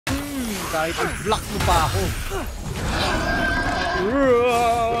kahit i-block mo pa ako.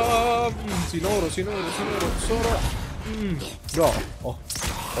 Sinoro. Go. Oh.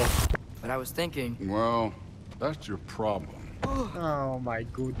 But I was thinking. Well, that's your problem. Oh my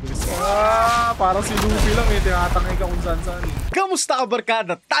goodness. Parang si Luffy lang tinatangay ka kung saan-saan. Kamusta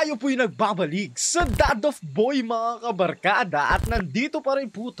kabarkada? Tayo po'y nagbabalik sa Dad of Boy mga kabarkada. At nandito pa rin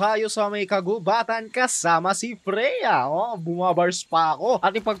po tayo sa may kagubatan kasama si Freya. Bumabars pa ako.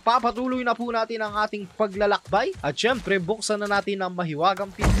 At ipagpapatuloy na po natin ang ating paglalakbay. At syempre, buksan na natin ang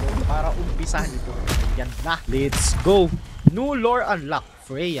mahiwagang pinto para umpisahan ito. Yan na. Let's go. New lore unlock,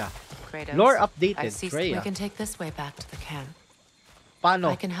 Freya. Kratos, Lore updated, I see Freya. we can take this way back to the camp. Paano?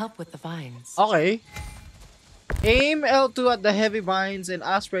 I can help with the vines. Okay. Aim L2 at the heavy vines and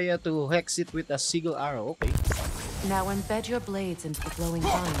ask Freya to hex it with a single arrow. Okay. Now embed your blades into the glowing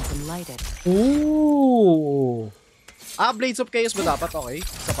vines and light it. Ooh! Blades of Chaos ba dapat? Okay.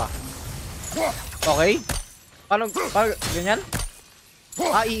 Isa pa. Okay. Paano ganyan?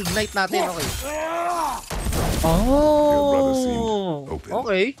 I-ignite natin. Okay. Oh!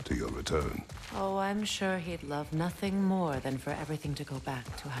 Okay. To your return. Oh, I'm sure he'd love nothing more than for everything to go back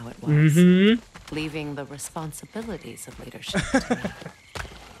to how it was. Leaving the responsibilities of leadership to me.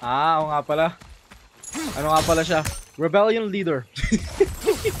 Oo nga pala. Ano nga pala siya? Rebellion leader.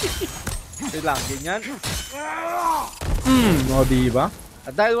 Wait lang, ganyan. O, diba?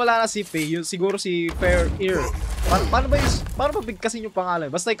 At dahil wala na si Faye, yun siguro si Fair Ear. Paano ba bigkasin yung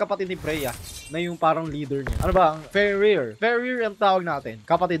pangalan? Basta yung kapatid ni Freya na yung parang leader niya. Ano ba? Fair Ear. Fair Ear ang tawag natin.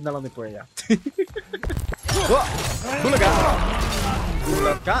 Kapatid na lang ni Freya.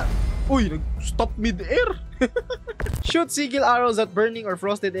 Bulag ka. Uy, nag-stop mid-air. Shoot sigil arrows at burning or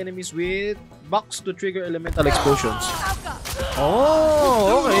frosted enemies with box to trigger elemental explosions.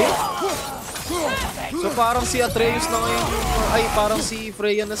 Oh, okay. So parang si Atreus na ngayon ay parang si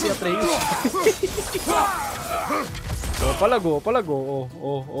Freya na si Atreus. Palago.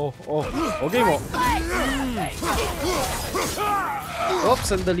 Okay mo. Oops,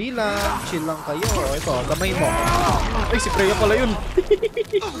 sandali lang. Chill lang kayo. Ito, gamay mo. Ay, si Freya pala yun. Si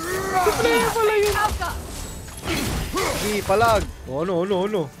Freya pala yun. Sige, palag.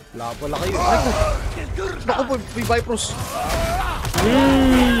 No. Wala pala kayo. Ay, naku po, may Bifrost.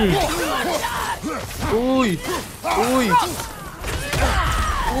 Uy,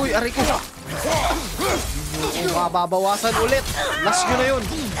 aray ko. Mababawasan ulit. Last nyo na yun.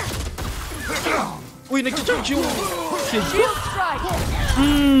 Uy, nag-charge yung shield ko.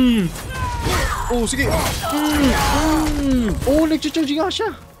 Oh, sige. Oh, nag-charge nga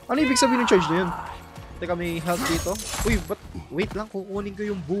siya. Ano ibig sabihin ng charge na yun? Teka, may health dito. Uy, wait lang, kukunin ko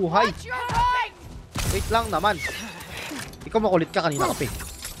yung buhay. Wait lang naman. Ikaw makulit ka kanina kape.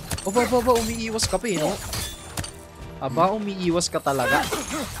 Ba, umiiwas kape, no? Aba, umiiwas ka talaga.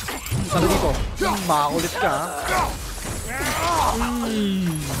 Sabi dito, makulit ka, ha?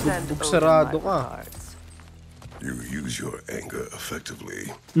 Bugsarado ka. You use your anger effectively.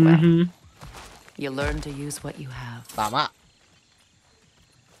 You learn to use what you have. Tama.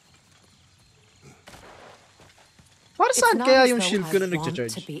 Para saan kaya yung shield ko na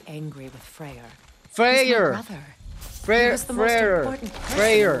nag-charge? To be angry with Freyr. Freyr! Freyr to me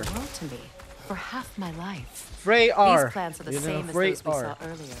for half my life. Freyr. These plants are the same as those we saw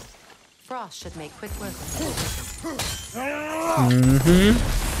earlier. Frost should make quick work of it.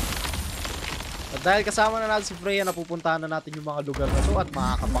 At dahil kasama na natin si Freya, napupuntahan na natin yung mga lugar na to at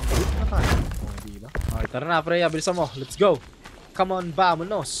makakapangkulit na tayo. Diba? Okay, tara na Freya, bilisan mo. Let's go. Come on,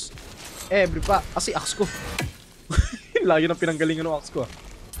 vamonos. Everybody. Kasi axe ko. Lagi ng pinanggalingan ng axe ko.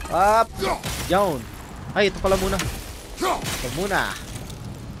 Up. Down. Ay, ito pala muna. Ito muna.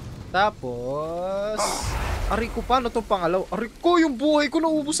 Tapos ari ko, paano itong pangalaw? Ari ko, yung buhay ko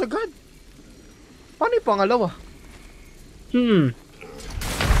naubos agad. Paano yung pangalawa?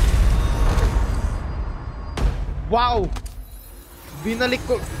 Wow! Binalik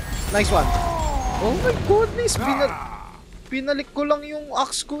ko. Nice one. Oh my goodness. Binalik ko lang yung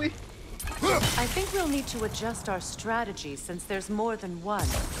axe ko eh. I think we'll need to adjust our strategy since there's more than one.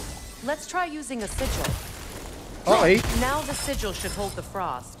 Let's try using a sigil. Okay. Now the sigil should hold the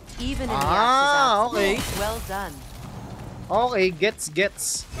frost, even in the axe's absence. Okay. Well done. Okay, gets.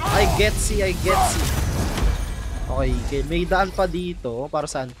 I getsy. Okay, may daan pa dito. Para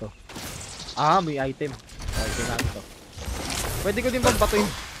saan to? May item. Okay, kailangan to. Pwede ko din bang batuin?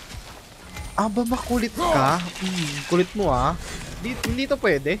 Ba makulit ka? Kulit mo Hindi to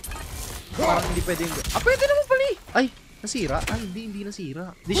pwede. Parang hindi pwede. Pwede naman pala eh. Ay, nasira? Hindi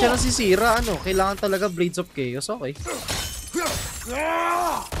nasira. Hindi siya nasisira. Kailangan talaga Blades of Chaos. Okay.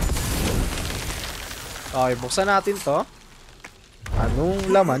 Okay, buksan natin to.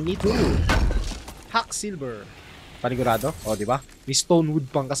 anong laman nito? Hack silver. Panigurado? O, di ba? May stonewood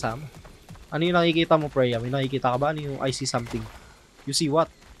pang kasama. Ano yung nakikita mo, Freya? May nakikita ka ba? Ano yung I see something? You see what?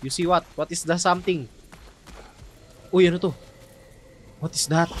 You see what? What is the something? Uy, ano to? What is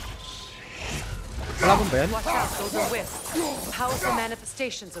that? Wala ba yan? Watch out, those are wisps. Powerful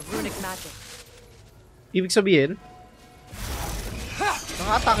manifestations of runic magic. Ibig sabihin?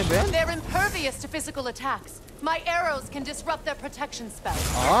 Naka-atake ba yan? They're impervious to physical attacks. My arrows can disrupt their protection spell.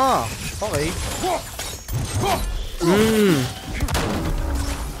 Ah, okay.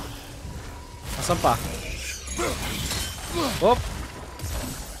 Asan pa? Hop!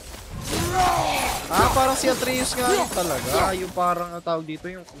 Ah, parang si Atreus nga yun talaga. Yung parang tawag dito,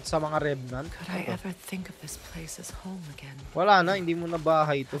 yung sa mga Revenant. Could I ever think of this place as home again? Wala na, hindi mo na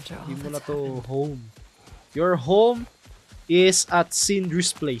bahay to. Hindi mo na to home. Your home is at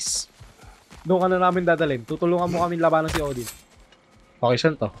Sindri's place. Doon ka na namin dadalhin. Tutulungan mo kami labanan si Odin. Okay,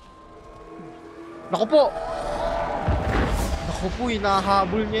 saan to? Naku po! Naku po,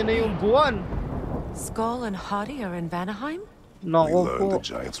 hinahabol niya na yung buwan. Skull and Hati are in Vanaheim? We Naku po. learned the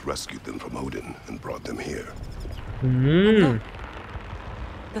giants rescued them from Odin and brought them here.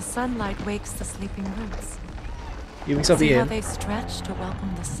 The sunlight wakes the sleeping roots. Ibig See how sabihin? they stretch to welcome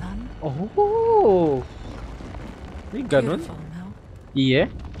the sun? Oh! May ganun? Beautiful, no?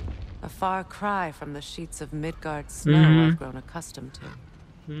 Yeah? A far cry from the sheets of Midgard snow I've grown accustomed to.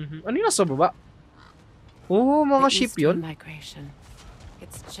 Ano yung nasa baba? Oh, mga The ship eastern yun? migration.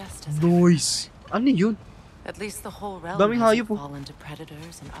 It's just as Noise! Ano yun? At least the whole realm Daming hasn't hayop, oh. fallen to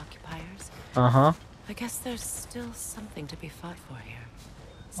predators and occupiers. Aha. I guess there's still something to be fought for here.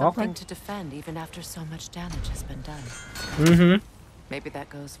 Something to defend even after so much damage has been done. Maybe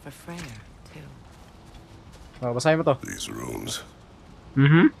that goes for Freyr, too. Oh, basahin mo to. These rooms.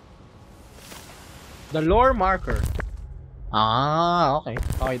 The lore marker. Ah, okay.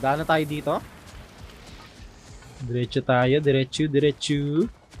 Okay, daan na tayo dito. Diretso tayo, diretso.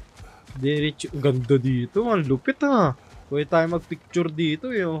 Ang ganda dito, ang lupit ha. Pwede tayo mag-picture dito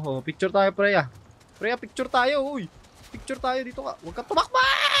eh. Oh, picture tayo, Freya. Freya, picture tayo, uy. Picture tayo dito ka. Huwag ka tumakba!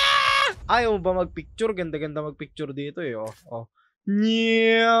 Ayaw mo ba mag-picture? Ganda-ganda mag-picture dito eh. Oh.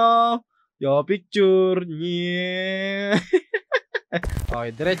 Nyew! Yo, picture. Nyew!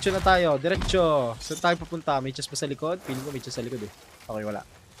 Okay, diretso na tayo. Diretso. Saan tayo papunta? May chest pa sa likod? Feeling ko may chest sa likod eh. Okay, wala.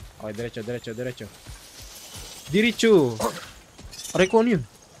 Okay, diretso. Diretso. Aray ko, ano yun?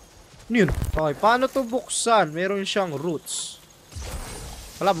 Ano yun? Okay, paano to buksan? Meron siyang roots.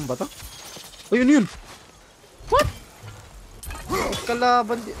 Kalaban ba to? Ay, ano yun? What?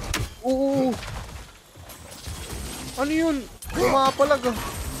 Kalaban di... Oo. Ano yun? Pumapalag ah.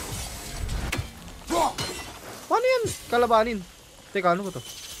 Paano yan? Kalabanin. Teka, ano ba to?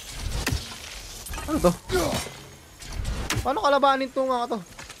 Ano to? Paano kalabanin to nga to?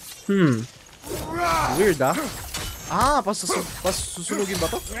 Weird ah. Ah, pasusunugin ba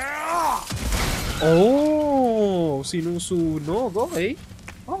to? Oh, sinusunog. Okay.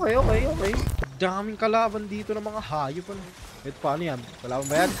 Okay. Daming kalaban dito ng mga hayop. Ano? Ito paano yan? Kalaban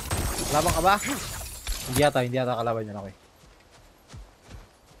ba yan? Kalaban ka ba? Hindi yata kalaban yan. Okay.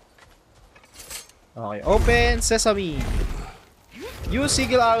 Okay, open sesame. Use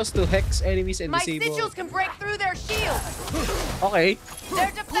sigil arrows to hex enemies and My disable. sigils can break through their shields. Okay.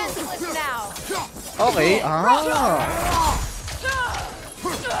 They're defenseless now. Okay.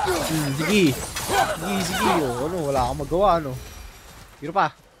 Sige. Oh, ano, wala akong magawa, ano. Sino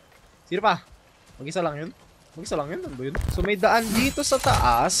pa? Mag-isa lang yun? Ano ba yun? So, may daan dito sa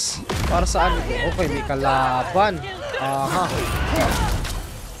taas. Para saan ito? Okay, may kalaban. Aha.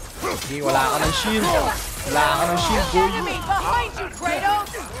 Sige, wala ka ng shield. Boy. Enemy behind you,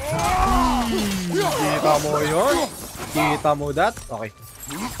 Kratos. Kita mo yun? Kita mo that? Okay.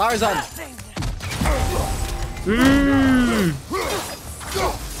 Tarzan.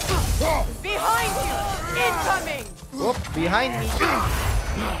 Behind you. Incoming. Whoop, behind me.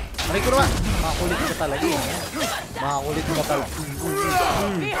 Aray ko naman. Makakulit ka talaga eh.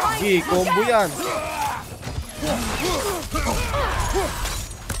 Sige, combo yan.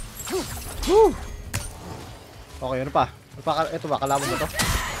 Woo! Okay, ano pa? Ito ba? Kalaban mo to?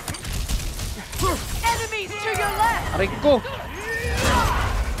 Enemies to your left. Aray ko!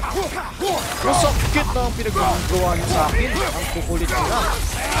 Ang sakit na ang pinagagawa niyo sa akin. Ang kukulit niyo na.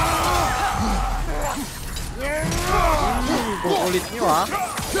 Kukulit niyo ha.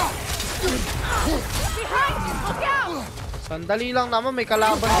 Sandali lang naman. May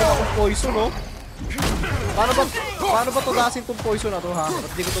kalaban din akong poison oh. Paano ba todasin tong poison na to ha?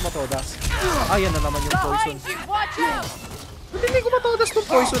 Ba't di ko to matodas? Ayan na naman yung poison. Ba't hindi ko matodas tong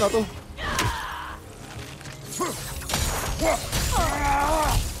poison na to?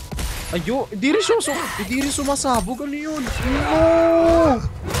 Ayo, hindi rin sumasabog. Ano yun? No!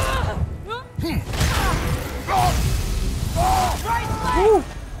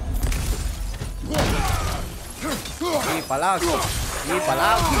 Hindi palag.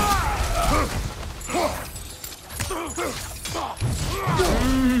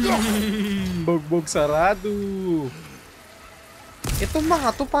 Bugbog sarado. Itong mga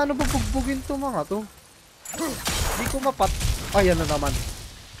to, paano ba bugbugin to mga to? Hindi ko ayan na naman.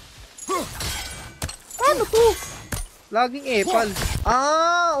 Ano to? Laging epal.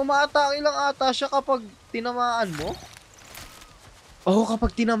 Umaatake lang ata siya kapag tinamaan mo?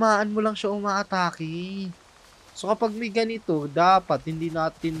 Kapag tinamaan mo lang siya umaatake. So kapag may ganito, dapat hindi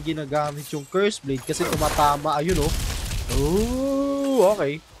natin ginagamit yung curse blade kasi tumatama. Ayun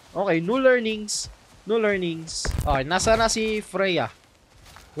okay. Okay, new learnings. Okay, nasa na si Freya?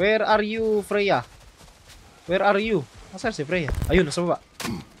 Where are you, Freya? Where are you? Nasaan si Freya? Ayun, nasa baba.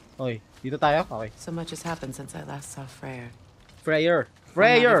 Okay, dito tayo. Okay. So much has happened since I last saw Freyr. Freya.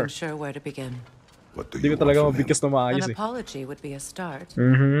 I'm not even sure where to begin. What do Hindi you ko talaga want from him? mabigkas na maayos An eh. apology would be a start.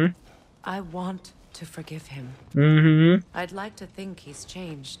 I want to forgive him. I'd like to think he's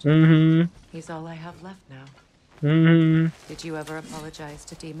changed. He's all I have left now. Did you ever apologize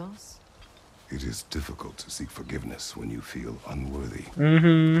to Demos? It is difficult to seek forgiveness when you feel unworthy.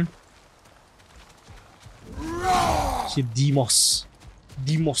 Si Demos.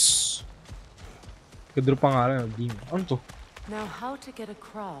 Kadro pangalan, Demos. Ano to? Now how to get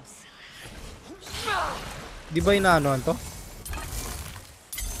across? Di ba inaanoan to?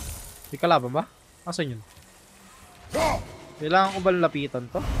 May kalaban ba? Asan yun? Kailangan ko ba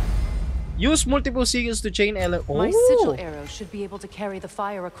lapitan to? Use multiple sigils to chain My sigil arrow should be able to carry the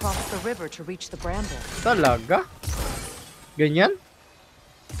fire across the river to reach the bramble. Talaga? Ganyan?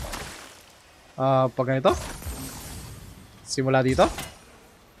 Pag ganito? Simula dito?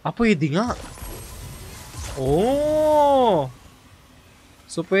 Pwede nga.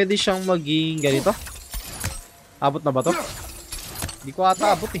 So pwede siyang maging ganito? Abot na ba to? Hindi ko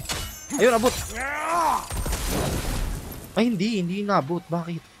ata abot eh. Ayun, abot. Ay, hindi nabot.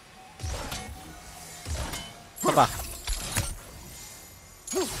 Bakit? Pa.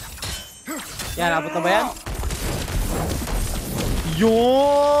 Yan, abot na ba yan?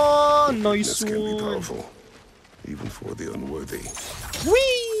 Yun! Nice This can be one! powerful, even for the unworthy.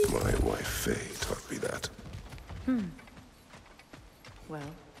 Whee! My wife Faye taught me that.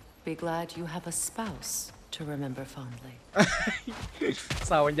 Well, be glad you have a spouse to remember fondly.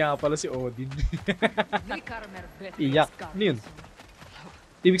 Sawa niya nga pala si Odin. Iyak. Ano yun?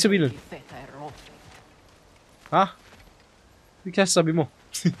 Ibig sabihin nun? Ha? Ibig sabi mo?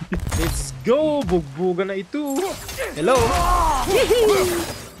 Let's go! Bugbugan na ito! Hello!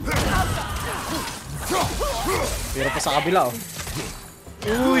 Pero pa sa kabila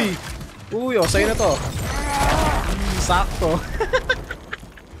Uy! Sa'yo na to. Sakto.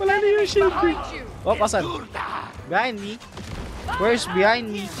 Wala na yung shield. Pasan? Behind me? Where's behind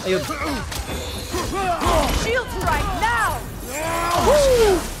me? Ayun. Shields right now!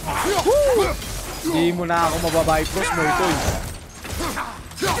 Hindi mo na ako mababay-cross mo ito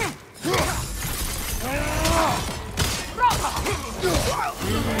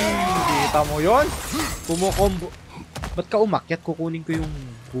Kita mo yun? Kumukombo. Ba't ka umakyat? Kukunin ko yung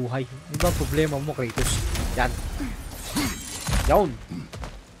buhay. Ano ba problema mo, Kratos? Yan.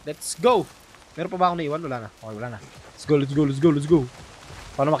 Let's go. Meron pa ba akong naiwan? Wala na. Okay, wala na. Let's go.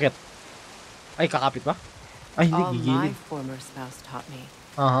 Paano makyat? Ay, kakapit ba? Ay, hindi, All gigilid. my former spouse taught me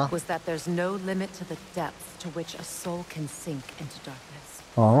was that there's no limit to the depth to which a soul can sink into darkness.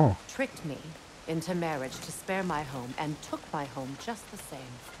 Tricked me into marriage to spare my home and took my home just the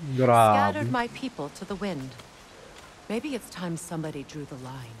same. Scattered my people to the wind. Maybe it's time somebody drew the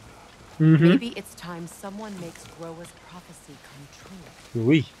line. Maybe it's time someone makes Groa's prophecy come true.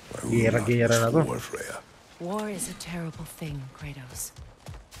 Uy, gera na to. War, Freya. War is a terrible thing, Kratos.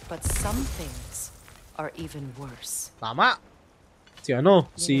 But some things are even worse. Tama. Si ano?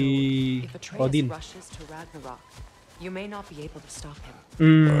 Si If Atreus Odin. rushes to Ragnarok, you may not be able to stop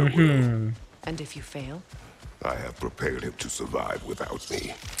him. And if you fail, I have prepared him to survive without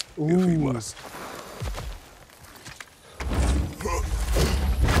me, if he must.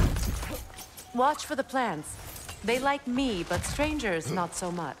 watch for the plants. They like me, but strangers not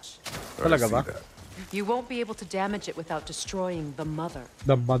so much. Talaga ba? You won't be able to damage it without destroying the mother.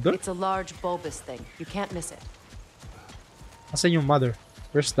 The mother? It's a large bulbous thing. You can't miss it. Asan yung mother?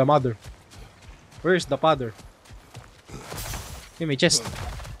 Where's the mother? Where's the father? Okay, may chest.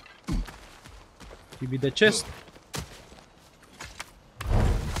 Give me the chest.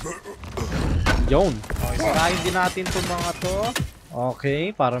 Yun. Okay, sirahin din natin itong mga to.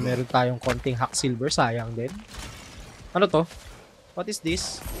 Okay, para meron tayong konting hack silver. Sayang din. Ano to? What is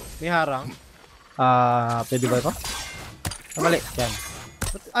this? May harang. Pwede ba ito? Mali. Yan.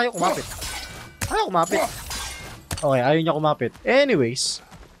 Ba't ayaw kumapit? Ayaw kumapit. Okay, ayaw niya kumapit. Anyways.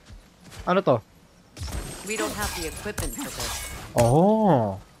 Ano to? We don't have the equipment for this.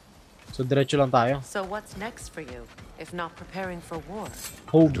 Oh. So, diretso lang tayo. So what's next for you, if not preparing for war?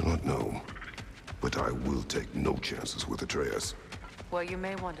 I do not know, but I will take no chances with Atreus. Well, you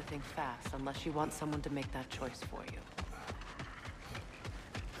may want to think fast, unless you want someone to make that choice for you.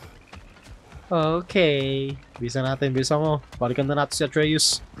 Okay. Bisa natin, bisa mo. Balikan na natin si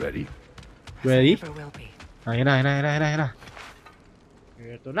Atreus. Ready? Ready? Never will be. Ayun na.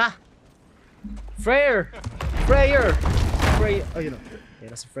 Ito na. Freyr! Freyr! Ayun na.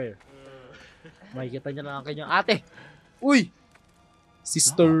 Ayun na si Freyr. Makikita niya na ang kanyang ate. Uy!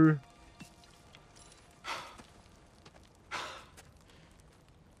 Sister.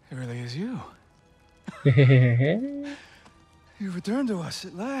 It really is you. You returned to us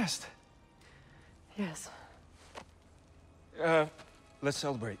at last. Yes. Let's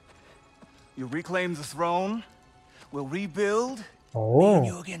celebrate. You reclaim the throne. We'll rebuild. Me and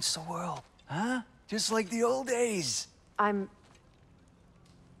you against the world. Huh? Just like the old days. I'm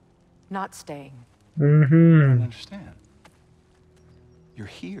not staying. I don't understand. You're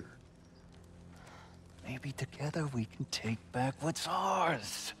here. Maybe together we can take back what's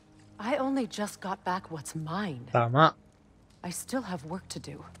ours. I only just got back what's mine. Tama. I still have work to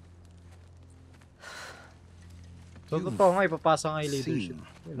do. So, totoo nga, ipapasa nga yung leadership.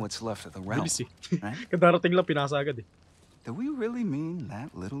 What's left of the realm, right? Kadarating lang, pinasa agad eh. Do we really mean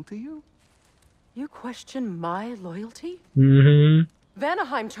that little to you? You question my loyalty? Mm-hmm.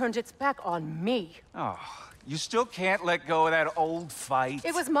 Vanaheim turned its back on me. Oh, you still can't let go of that old fight?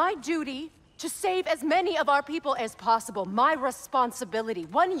 It was my duty to save as many of our people as possible. My responsibility.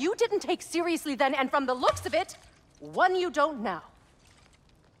 One you didn't take seriously then, and from the looks of it, one you don't now.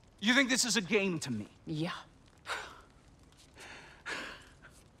 You think this is a game to me? Yeah.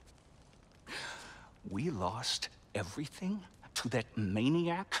 We lost everything to that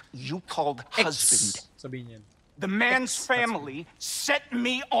maniac you called husband. Sabihin yan. The man's family set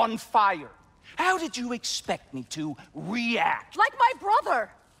me on fire. How did you expect me to react? Like my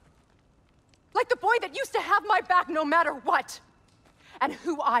brother! Like the boy that used to have my back no matter what! And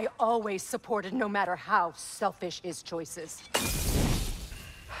who I always supported no matter how selfish his choices.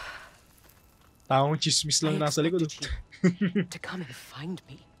 Taong chismis lang nasa likod. To come and find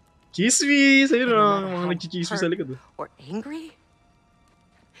me. Chismis! Ayun No na, matter mga how nagchichismis sa hurt likod. or angry,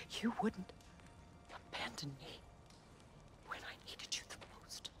 you wouldn't abandon me when I needed you the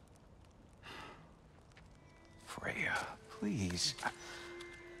most. Freya, please.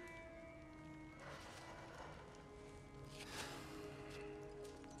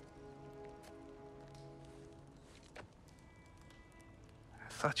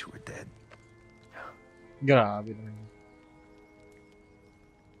 I thought you were dead. Grabe naman.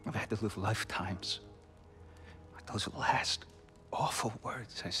 I've had to live lifetimes with those last awful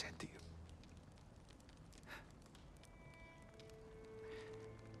words I said to you.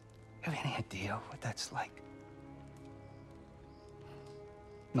 Have any idea what that's like?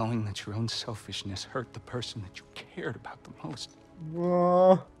 Knowing that your own selfishness hurt the person that you cared about the most.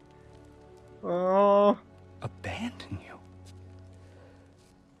 Abandon you.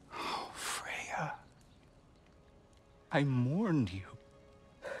 Oh, Freya. I mourned you.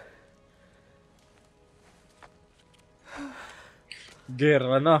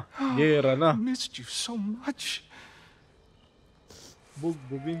 Gera na. I missed you so much.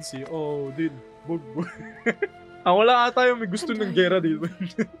 Bugbugin si Odin. Bugbug. Wala ata yung may gusto ng gera dito.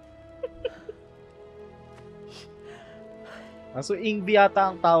 So, Ingvi yata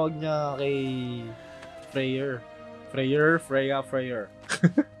ang tawag niya kay Freyr. Freyr.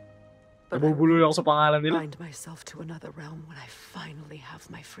 Nabubulol ako sa pangalan nila. Find myself to another realm when I finally have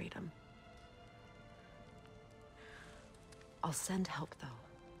my freedom. I'll send help though.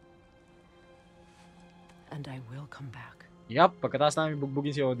 And I will come back. Yup, pagkatapos namin bugbugin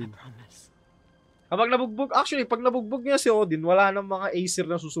si Odin. I promise. Pag nabugbog niya si Odin, wala nang mga Aesir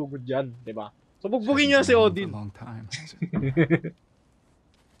na susugod dyan, di ba? So, bugbugin niya si Odin. For a long time, has it?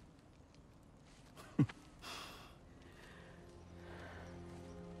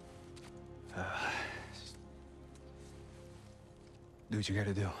 Do what you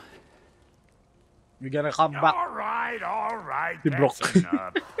gotta do. You're gonna come back. All right. The block. That's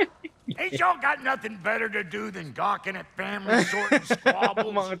enough. Ain't y'all got nothing better to do than gawking at family sorting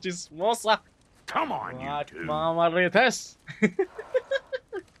squabbles? Mga chismosa. Come on, you two. Mga marites.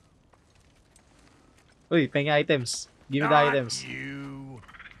 Uy, pengi items. Give me the items. You.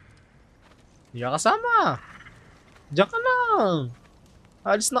 Hindi ka kasama. Diyan ka lang.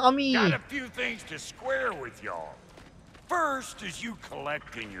 Alis na kami. Got a few things to square with y'all. First is you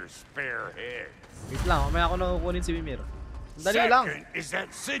collecting your spare heads. Wait lang, mamaya ako nakukunin si Mimir. Dali lang. Second is that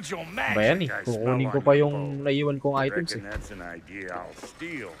sigil Ba yan eh, magic I smell kukunin ko on pa your yung boat. naiwan kong items eh. Reckon that's an idea I'll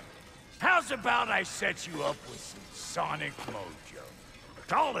steal. How's about I set you up with some sonic mojo?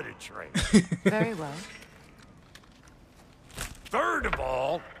 Call it a trade. Very well. Third of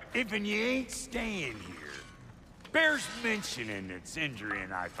all, if you ain't staying here, bears mentioning that Sindri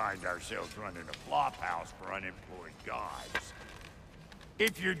and I find ourselves running a flop house for unemployed gods.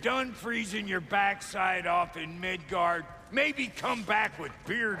 If you're done freezing your backside off in Midgard, maybe come back with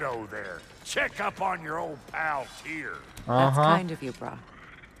Beardo there. Check up on your old pal Tyr. That's kind of you, brah.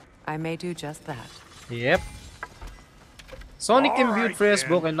 I may do just that. Yep. Sonic imbued Alright,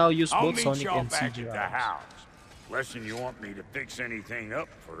 Facebook then. and now use I'll both meet Sonic y'all and back CG at the items. house. Lesson you want me to fix anything up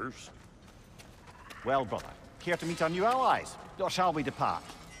first. Well, brother, care to meet our new allies? Or shall we depart?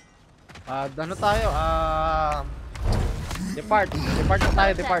 Ano tayo? Depart na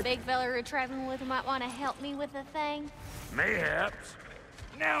tayo, depart. That big fella we're traveling with might want to help me with the thing. Mayhaps.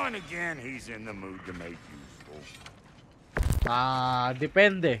 Now and again, he's in the mood to make useful.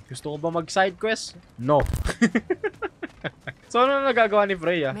 Depende. Gusto ko ba mag-side quest? No. So, ano na nagagawa ni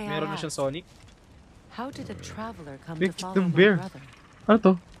Freya? Meron na siyang Sonic? How did a traveler come Big to follow kitang my bear. brother? Ano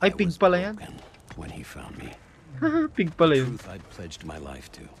to? Ay, pig pala yan. When he found me, Pig pala yun. truth I'd pledged my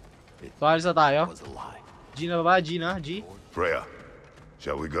life to. It So, alis na tayo? was a lie. Gina ba? Gina? G? Freya,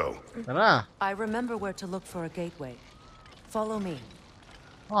 shall we go? Tara. I remember where to look for a gateway. Follow me.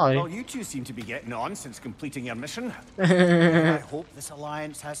 Okay. Well, you two seem to be getting on since completing your mission. I hope this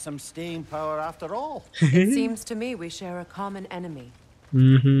alliance has some staying power after all. It seems to me we share a common enemy.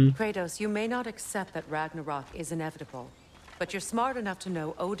 Kratos, you may not accept that Ragnarok is inevitable, but you're smart enough to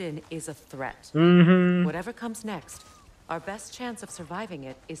know Odin is a threat. Whatever comes next, our best chance of surviving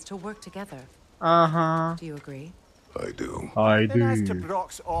it is to work together. Do you agree? I do. Then as to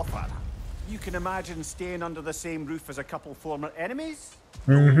Brock's offer, you can imagine staying under the same roof as a couple former enemies?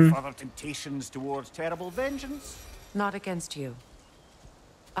 No further temptations towards terrible vengeance? Not against you.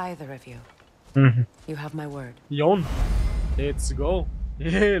 Either of you. You have my word. Yon. Let's go.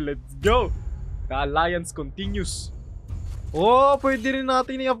 Yeah, let's go. The alliance continues. Oh, pwede rin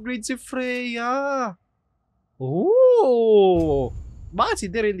natin i-upgrade si Freya. Oh. Bakit si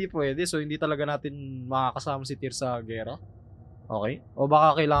Tyr hindi pwede? So, hindi talaga natin makakasama si Tyr sa gera? Okay. O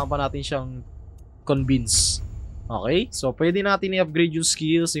baka kailangan pa natin siyang convince. Okay. So, pwede natin i-upgrade yung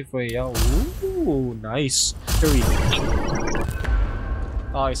skills ni Freya. Ooh, nice. Here we go.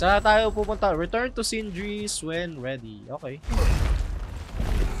 Okay, saan tayo pupunta? Return to Sindri's when ready. Okay.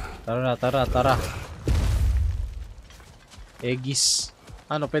 Tara. Egis.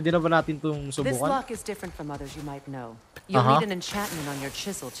 Ano, pwede na ba natin itong This subukan? lock is different from others you might know. You'll need an enchantment on your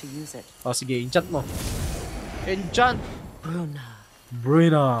chisel to use it. Oh, sige, enchant mo. Enchant!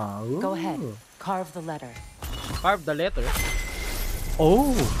 Bruna. Ooh. Go ahead. Carve the letter. Carve the letter?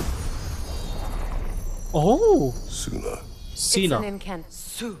 Oh! Oh! Sooner. It's Sina. an incant.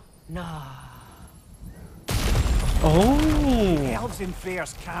 Suna. Oh! Elves in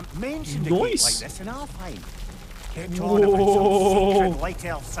Freyr's camp mentioned a Nice. gate like this in Alfheim. Kept on about some secret light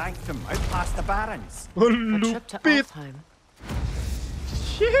elf sanctum out past the barons. A trip to Lupit! Alfheim.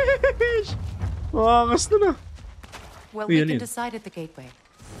 Sheesh! Makangas na na. Well, Uy, we ano can yun? decide at the gateway.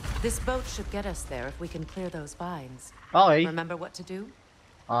 This boat should get us there if we can clear those vines. Okay. Remember what to do?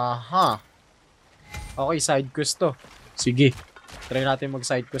 Aha. Okay, side quest to. Sige. Try natin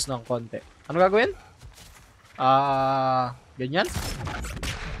mag-side quest ng konti. Ano gagawin? Ganyan?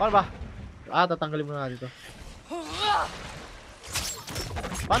 Paano ba? Tatanggalin mo na dito.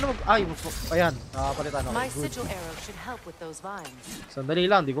 Paano mag... Ay, ayan. Nakapalitan ako. My Good. sigil arrow should help with those vines. Sandali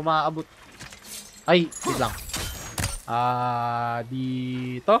lang, di ko maaabot. Ay, wait lang.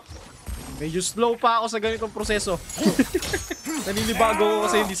 Dito. Medyo slow pa ako sa ganitong proseso. Naninibago ko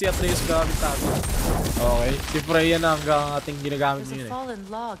kasi hindi si Atreus gamit natin. Okay, si Freya na hanggang ating ginagamit There's ngayon a fallen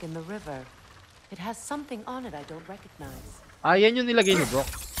log in the river. It has something on it I don't recognize. Yan yung nilagay ni Brock.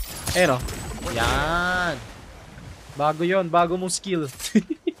 Pero, yan. Bago yon, bago mong skill.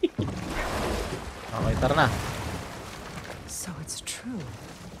 Okay, tara na. So it's true.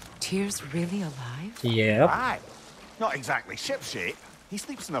 Tyr's really alive? Yep. Aye. Not exactly shipshape. He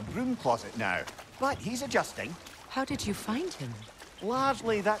sleeps in a broom closet now. But he's adjusting. How did you find him?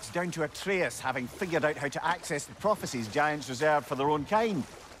 Largely that's down to Atreus having figured out how to access the prophecies giants reserved for their own kind.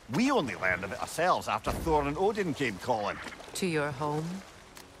 We only learned of it ourselves after Thor and Odin came calling. To your home?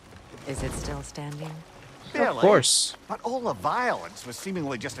 Is it still standing? Barely. Of course. But all the violence was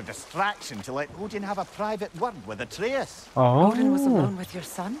seemingly just a distraction to let Odin have a private word with Atreus. Oh. Odin was alone with your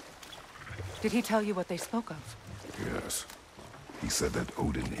son? Did he tell you what they spoke of? Yes. He said that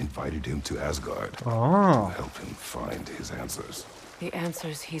Odin invited him to Asgard to help him find his answers. The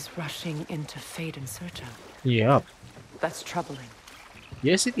answers he's rushing into fate in search of. Yep. That's troubling.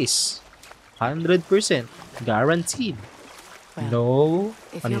 Yes, it is. 100% guaranteed. Well, no.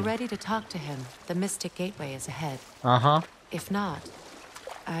 If you're ready to talk to him, the Mystic Gateway is ahead. If not,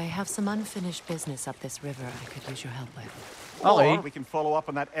 I have some unfinished business up this river I could use your help with. Okay. Or we can follow up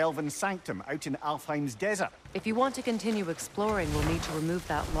on that elven sanctum out in Alfheim's desert. If you want to continue exploring, we'll need to remove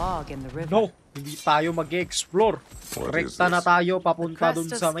that log in the river. No, hindi tayo mag-explore. Rekta na tayo papunta dun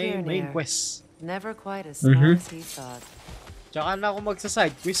sa main quest. Never quite as small as he thought. Tsaka na ako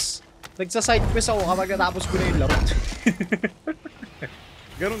magsa-side quest. Nagsa-side quest ako kapag natapos ko na yung laro.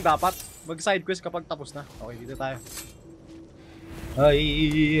 Ganun dapat. Mag-side quest kapag tapos na. Okay, dito tayo.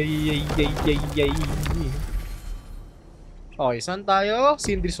 Ay. Okay, saan tayo?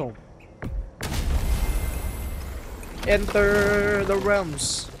 Sindri Zone. Enter the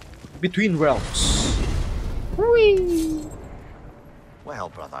realms. Between realms. Whee!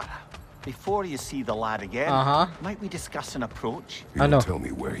 Well, brother, before you see the lad again, might we discuss an approach? He'll tell me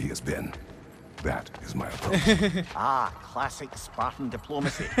where he has been. That is my approach. Classic Spartan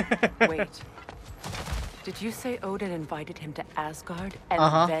diplomacy. Wait. Did you say Odin invited him to Asgard and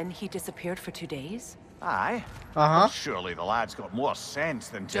then he disappeared for 2 days? Aye. But surely the lad's got more sense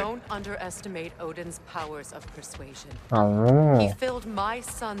than to... Don't underestimate Odin's powers of persuasion. Oh. He filled my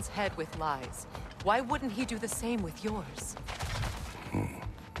son's head with lies. Why wouldn't he do the same with yours?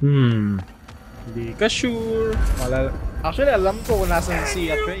 Hindi ka sure. Actually, alam ko kung nasan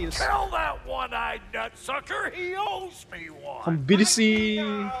si Atreus. Tell that one-eyed nutsucker he owes me one. Ang bilis si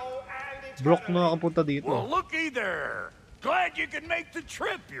Brock na nakapunta dito. Well, looky there. Glad you can make the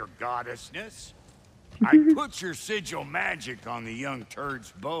trip, your goddessness. I put your sigil magic on the young turd's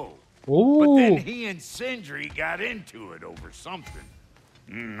bow. Oh. But then he and Sindri got into it over something.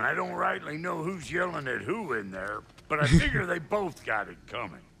 I don't rightly know who's yelling at who in there, but I figure they both got it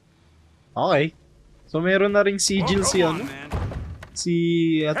coming. Okay. So meron na ring sigil si ano?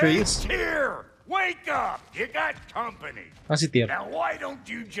 Si Atreus. Hey, Tyr! Wake up! You got company. Si Tyr. Now why don't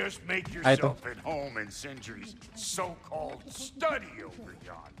you just make yourself at home in Sindri's so-called study over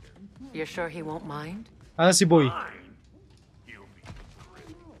yonder? You're sure he won't mind? Si Boy.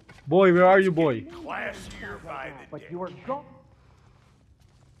 Boy, where are you, Boy? Classier by the day.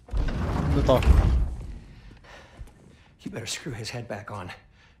 Ano to? You better screw his head back on.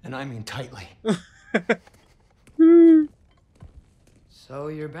 And I mean tightly. So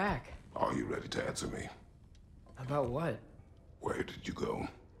you're back. Are you ready to answer me? About what? Where did you go?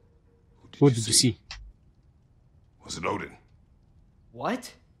 Who did you see? Was it Odin?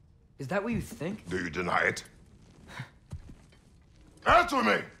 What? Is that what you think? Do you deny it? Answer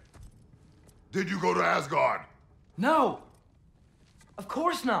me! Did you go to Asgard? No! Of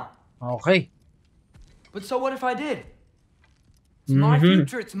course not! Okay. But so what if I did? It's my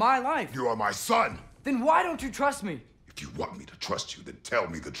future, it's my life. You are my son! Then why don't you trust me? If you want me to trust you, then tell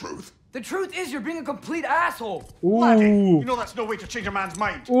me the truth. The truth is you're being a complete asshole! Laddie, you know that's no way to change a man's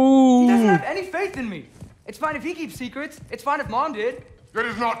mind. He doesn't have any faith in me. It's fine if he keeps secrets. It's fine if Mom did. It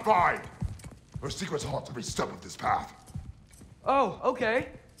is not fine! Her secrets haunt every step of this path. Oh, okay.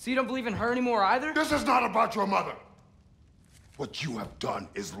 So you don't believe in her anymore either? This is not about your mother. What you have done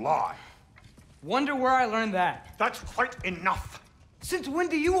is lie. Wonder where I learned that. That's quite enough. Since when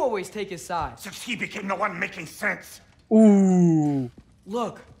do you always take his side? Since he became the one making sense. Ooh.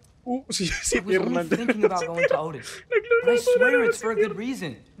 Look, Si I was only thinking about going to Odin. But I swear it's for a good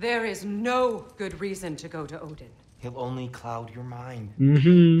reason. There is no good reason to go to Odin. He'll only cloud your mind.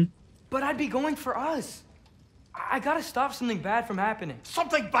 But I'd be going for us. I gotta stop something bad from happening.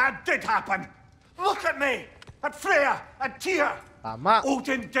 Something bad did happen. Look at me, at Freya, at Tyr. Tama.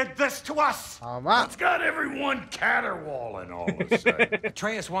 Odin did this to us. Tama. It's got everyone caterwauling all of a sudden.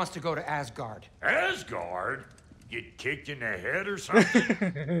 Atreus wants to go to Asgard. Asgard? Get kicked in the head or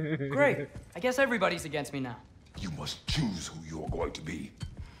something? Great. I guess everybody's against me now. You must choose who you are going to be.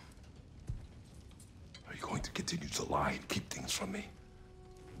 Are you going to continue to lie and keep things from me?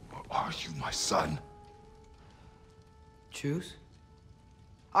 Or are you my son? Choose?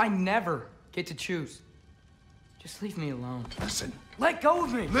 I never get to choose. Just leave me alone. Listen. Let go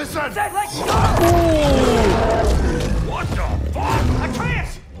of me! Listen! Say, let go! What the fuck?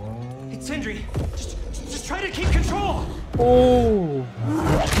 Atreus! It's Sindri. Just try to keep control! Oh.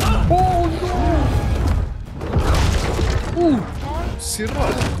 Oh no. Sira.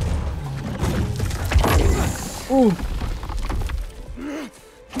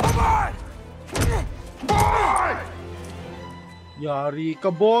 Yari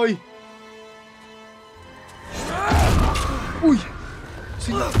ka, boy! Uy!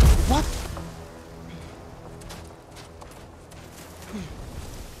 Sino? What?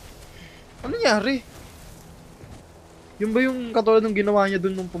 Ano nangyari? Yung ba yung katulad ng ginawa niya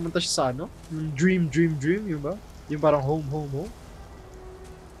dun nung pumunta siya sa ano? Yung dream, yun ba? Yung parang home.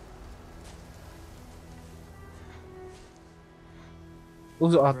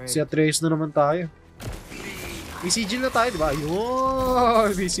 At si Atreus na naman tayo. May sigil na tayo, diba?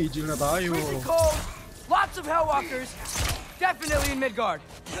 Ayun! May sigil na tayo. Lots of Hellwalkers. Definitely in Midgard.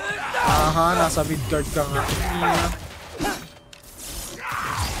 Aha, nasa Midgard ka nga.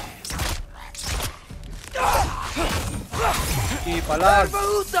 Sige, palag.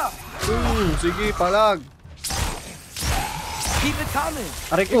 Sige, palag. Keep it coming.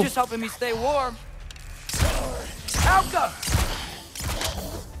 Aray ko. You're just helping me stay warm. Alka!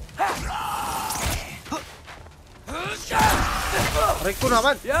 Aray ko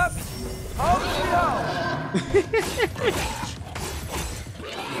naman. Yep.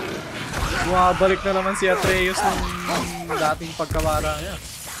 Bumabalik na naman si Atreus ng dating pagkawala niya.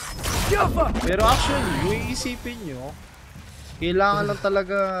 Pero actually, yung isipin nyo, kailangan lang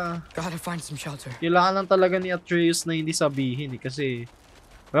talaga... Gotta find some shelter. Kailangan lang talaga ni Atreus na hindi sabihin eh. Kasi,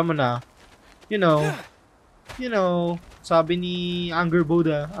 alam mo na, you know, sabi ni Anger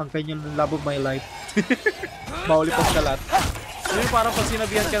Buddha, ang kanyang love of my life. Mauli pagkalat. Yung parang pag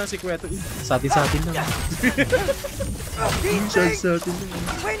sinabihan ka ng sikweto, sa atin lang. Sa atin lang.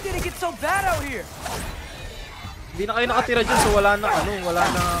 When did it get so bad out here? Hindi na kayo nakatira dyan, so wala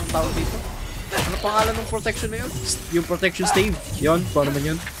nang tao dito. Ano pangalan ng protection na yun? Yung protection stave. Yun, kung ano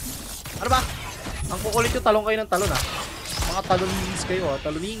man yun. Ano ba? Ang kukulit yung talong kayo ng talon ah. Mga taloningis kayo ah,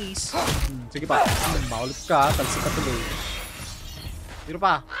 taloningis. Sige pa, maulit ka, talsik ka tuloy. Pero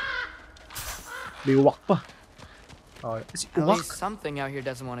pa. May uwak pa. Okay. Si At uwak? least something out here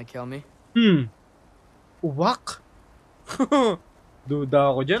doesn't want to kill me. Uwak?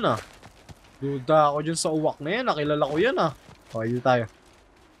 Duda ako dyan ah. Duda ako dyan sa uwak na yan. Nakilala ko yan ah. Okay, dito tayo.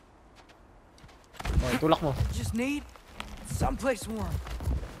 Okay, tulak mo. Just need someplace warm.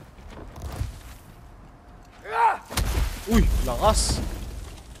 Uy, lakas.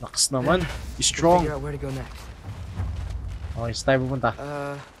 Lakas naman. Strong. Figure out where to go next. Okay, saan tayo pupunta?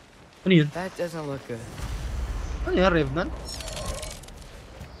 Ano yun? That doesn't look good. Ano yan, Revenant?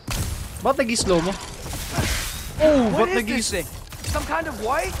 Ba't nag-slow mo? Oh, ba't nag-slow? Some kind of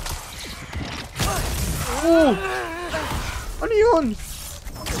white? Oh! Ano yun?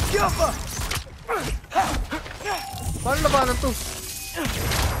 Paano labanan to?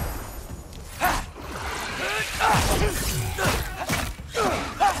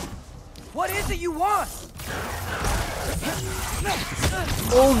 What is it you want?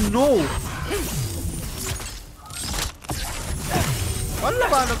 Oh no! Paano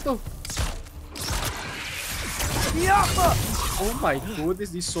labanan to? Oh my goodness,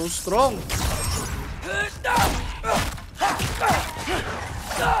 this is so strong!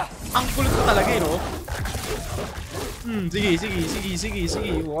 Ang kulit ko talaga eh, no? Sige.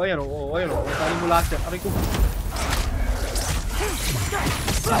 O, ayan o. Tayo mo lahat yan. Aray ko.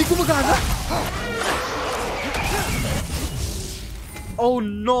 Hindi ko magana. Oh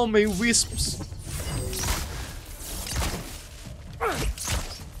no, may wisps.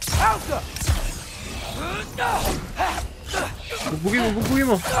 Bugbugin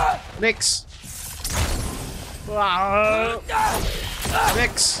mo. Next.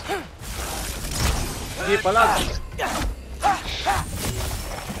 Next. Hindi pala.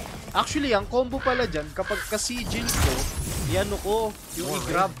 Actually, ang combo pala dyan, kapag ka-sigil ko, i-ano ko, yung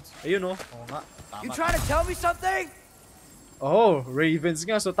i-grab. Ayun o. Oo nga. Tama. You trying to tell me something? Oh, Ravens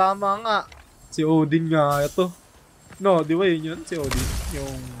nga. So tama nga. Si Odin nga ito. No, di ba yun? Si Odin.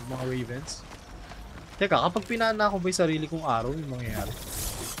 Yung mga Ravens. Teka, kapag pinana ko ba yung sarili kong araw, yung mangyayari?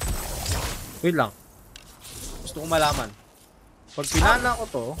 Wait lang. Gusto kong malaman. Pag pinana ko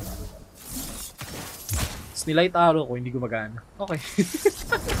to, nilight arrow ko, hindi gumagana. Okay.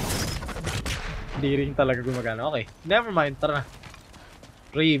 Hindi rin talaga gumagana. Okay. Never mind. Tara na.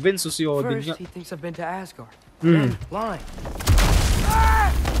 Raven, so si Odin nga. First, he thinks I've been to Asgard. Then, blind.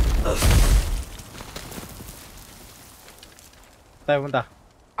 Tayo punta.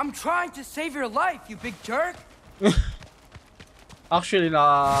 I'm trying to save your life, you big jerk. Actually,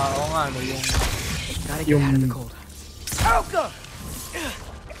 oo nga, no, Gotta get out of the cold. Alka!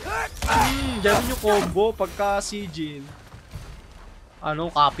 Diyan yung combo pagka sigil.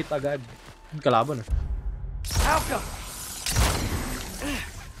 Ano, kapit agad. Yung kalaban, Alka!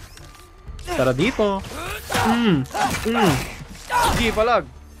 Tara dito. Sige, palag.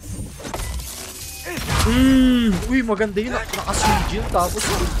 Uy, maganda yun. Naka-sigil tapos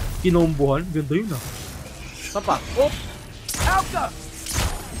kinombohan. Ganda yun ah. Sapa. Op!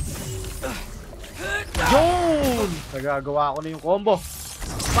 Yun! Nagagawa ko na yung combo.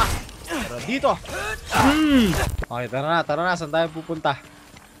 Pa! Tara dito. Okay, tara na. Saan tayo pupunta?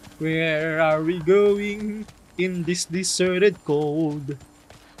 Where are we going in this deserted cold?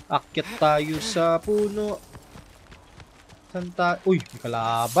 Akyat tayo sa puno. Saan tayo? Uy, may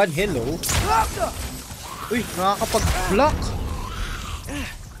kalaban. Hello. Uy, nakakapag-block.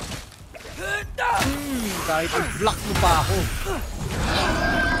 Kahit i-block mo pa ako.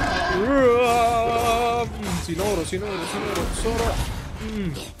 Sinoro.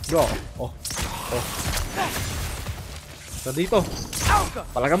 Bro. Oh. Sa dito.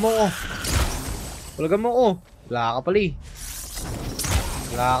 Palagan mo ako. Wala ka pali.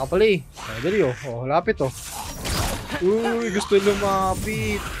 Ay, dali oh. Oh, lapit oh. Uy, gusto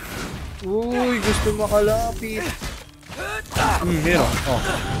lumapit. Gusto makalapit. Meron. Oh.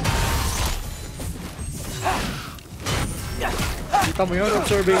 Kita mo yun,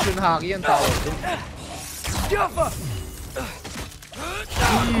 observation haki ang tawag doon.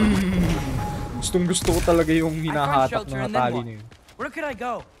 Gustong gusto ko talaga yung hinahatak ng tali na yun. Where could I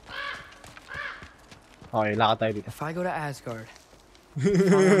go? Okay, lakad tayo dito. If I go to Asgard,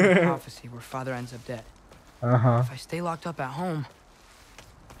 follow the prophecy where father ends up dead. If I stay locked up at home,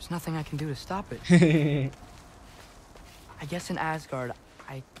 there's nothing I can do to stop it. I guess in Asgard,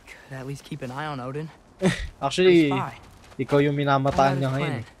 I could at least keep an eye on Odin. Actually, ikaw yung minamataan niya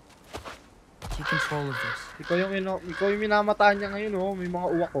ngayon. Keep control of this. Ikaw yung minamataan niya ngayon, oh. May mga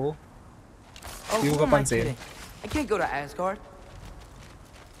uwak, oh. Hindi mo kapansin. I can't go to Asgard.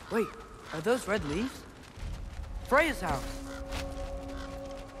 Wait, are those red leaves? Freya's house.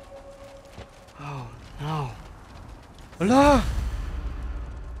 Oh, no.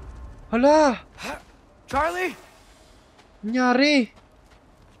 Hala! Charlie? Nangyari?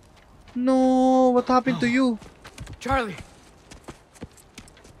 No, what happened to you? Charlie.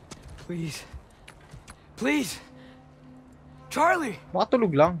 Please. Charlie. Baka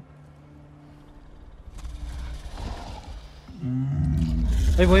tulog lang.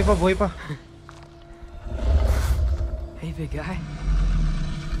 Ay, buhay pa. Hey, big guy.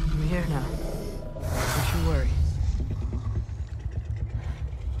 I'm here now. Don't you worry.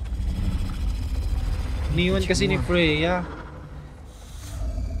 Iniwan kasi ni Freya.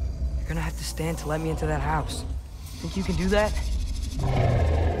 You're gonna have to stand to let me into that house. Think you can do that?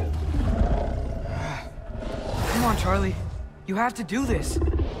 Come on, Charlie. You have to do this.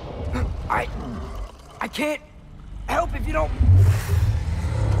 I can't help if you don't.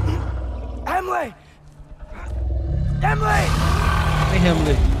 Emily! Ay,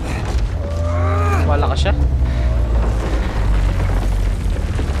 Emily. Wala ka siya?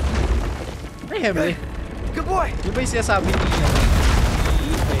 Ay, Emily. Good boy! Yun ba yung sinasabi ni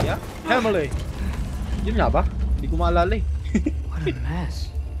Freya? Emily. Yun nga ba? Hindi ko maalala eh. What a mess.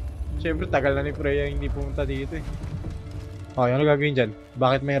 Siyempre, tagal na ni Freya hindi pumunta dito eh. Okay, ano gagawin dyan?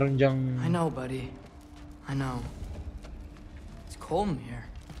 Bakit meron dyang... I know, buddy. I know. It's cold in here.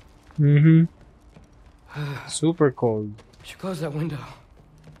 Super cold. We should close that window.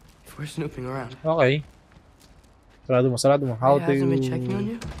 If we're snooping around. Okay. Sarado mo. How do you... Hasn't been checking on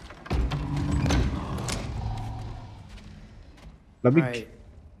you? Labig. Alright.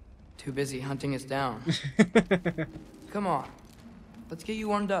 Too busy hunting us down. Come on. Let's get you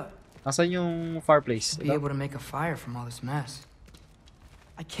warmed up. Nasaan yung fireplace? Be able to make a fire from all this mess.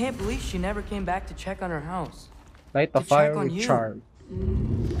 I can't believe she never came back to check on her house. Light a fire with charm.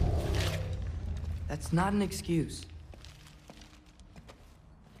 That's not an excuse.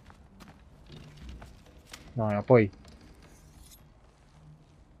 Okay, apoy.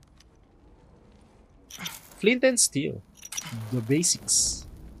 Flint and steel. The basics.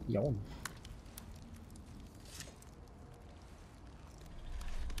 Yawn.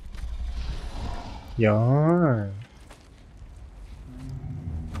 Yarn.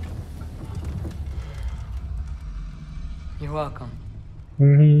 You're welcome.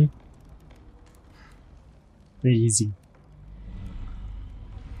 Very easy.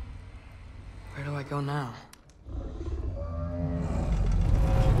 Where do I go now?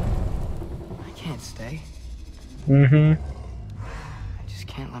 I can't stay. I just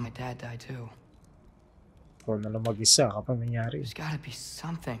can't let my dad die too. Ikaw na lang mag-isa kapag nangyari. There's gotta be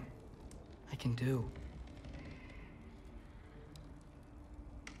something I can do.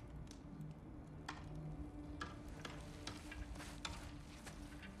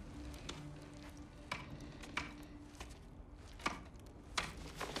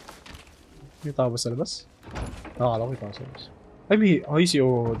 May tao ba sa labas? Nakakala ko itaas. Ay, si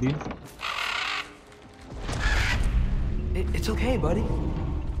Odin. It's okay, buddy.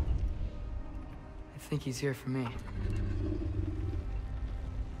 I think he's here for me.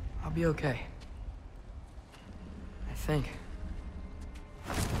 I'll be okay. I think.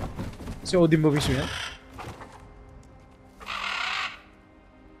 Si Odin ba mismo yan?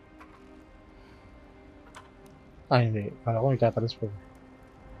 Hindi. Kala ko itatransform.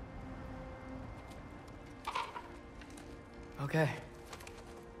 Okay.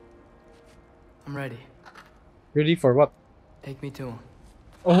 I'm ready. Ready for what? Take me to him.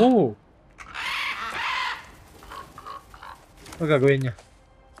 Oh! Ano gagawin niya?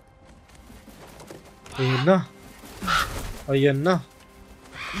 Ayun na. Ayan na.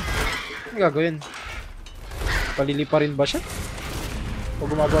 Ano gagawin? Palilipa rin ba siya? O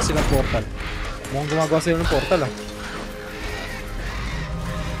gumagawa sila ng portal? Mukhang gumagawa sila ng portal ah.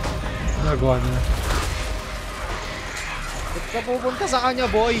 Nagawa niya. Ba't ka pupunta sa kanya,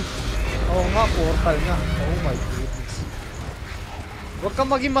 boy? Oo nga, portal nga. Oh my goodness. Huwag kang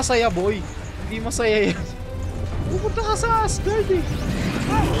maging masaya, boy. Hindi masaya yan. Pupunta ka sa Asgard eh.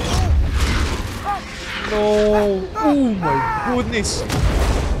 No. Oh my goodness.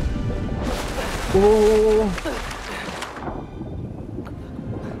 Oh.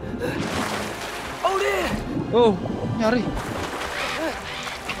 Odin! Oh, yari.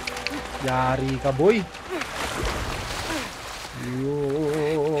 Yari ka, boy.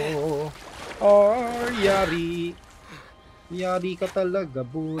 Yo. Yari. Yari ka talaga,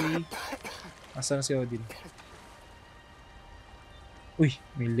 boy. Asan na si Odin? Uy,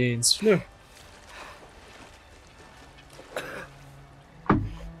 may lens flare.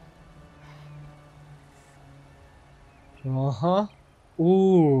 Aha.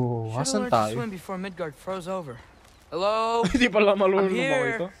 Ooh, asan tayo? Swim before Midgard froze over. Hello? Hindi pala malulong I'm ako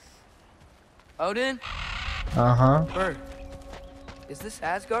here. ito. Odin? Aha. Bird. Is this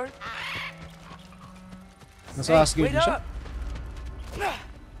Asgard? Nasa Asgard wait siya? up!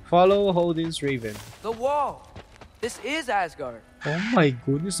 Follow Odin's Raven. The wall! This is Asgard. Oh my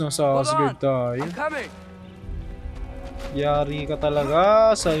goodness, nasa Hold Asgard on! tayo. I'm coming! Yari ka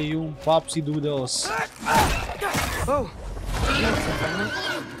talaga sa iyong Popsy Doodles. Oh!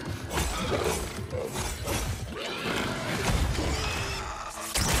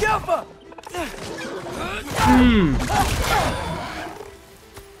 Jumpa!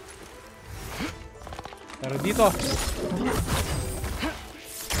 Pero dito.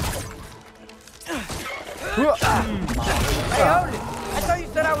 Hey, Odin! I thought you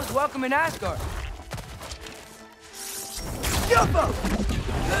said I was welcome in Asgard. Jumpa!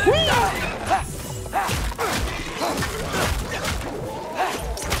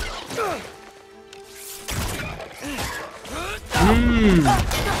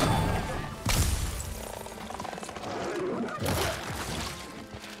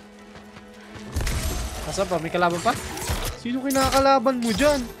 Asa pa? May kalaban pa? Sino kinakalaban mo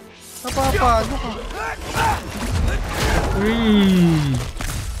dyan? Napapano ka?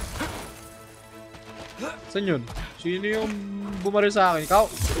 Saan yun? Sino yung bumaril sa akin? Ikaw?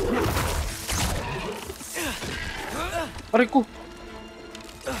 Aray ko!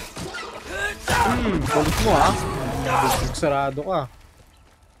 Kulit mo ha? Sarado ka.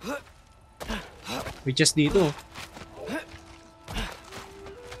 May chest dito.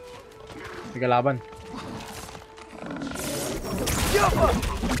 May kalaban.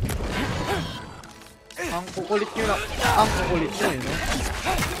 Ang kukulit nyo na. Ang kukulit nyo no?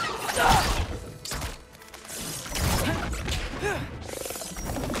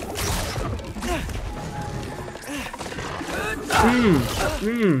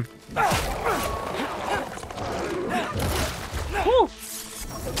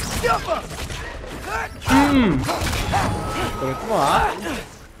 Kulit mo ha?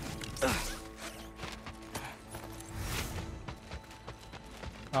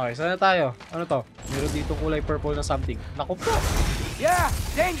 Okay, saan na tayo? Ano to? Meron dito kulay purple na something. Naku po! Yeah!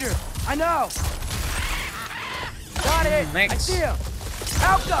 Danger! I know! Got it! I Next! see him!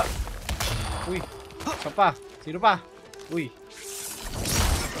 Out up! Uy! Isa pa! Sino pa? Uy!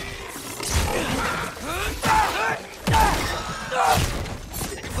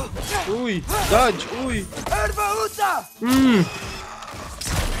 Uy! Dodge! Uy! Erba Uta!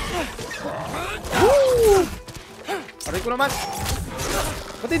 Woo! Aray ko naman!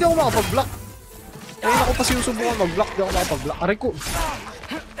 Ba't hindi ako makapag-block? Ngayon ako pa sinusubukan mag-block. Hindi ako makapag-block. Aray ko!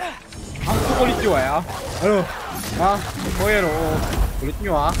 Ang kukulit nyo eh ha? Ano? Ha? O yan o. Kulit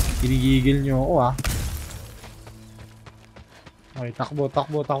nyo ha? Kinigigil nyo ako ha? Okay, takbo,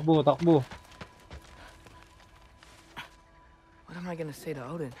 takbo, takbo, takbo. What am I gonna say to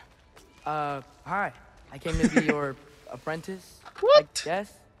Odin? Hi. I came to be your apprentice. What? I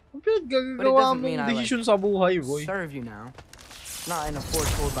guess. Ang pinagagawa mong desisyon sa buhay, boy. Serve you now. Not in a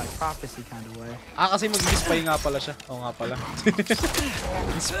foretold by prophecy kind of way. Kasi mag-spy nga pala siya. Oo nga pala.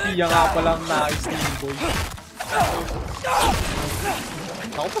 Spy nga pala ang nais ni boy.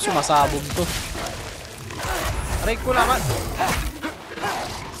 Ako pa sumasabog to. Aray ko naman.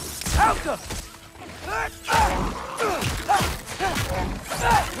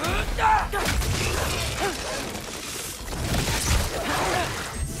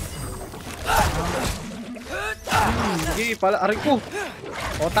 Sige pala, aray ko.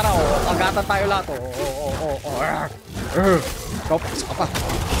 O tara, agatan tayo lahat. Stop, saka pa.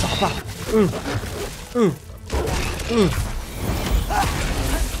 Saka pa.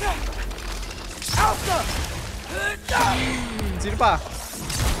 Sino pa?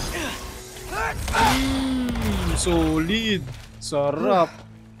 Solid. Sarap.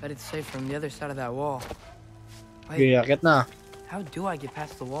 Bet it's safe from the other side of that wall. Okay, akit na. How do I get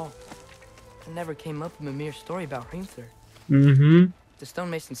past the wall? It never came up in a mere story about Hrimthur. The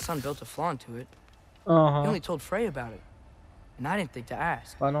stonemason's son built a flaw into it. He only told Frey about it. And I didn't think to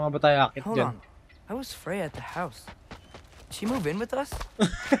ask. Paano nga ba tayo akit dyan? Hold on. I was Frey at the house. Did she move in with us?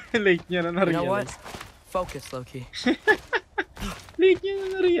 Late niya na na-realize. You know what? Focus, Loki. Late niya na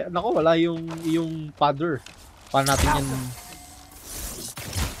na-realize. Naku, wala yung father. Paano natin yan?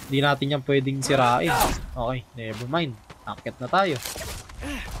 Hindi natin yan pwedeng sirain. Okay, never mind. Akit na tayo.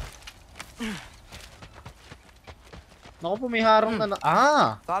 Naku po, may harang na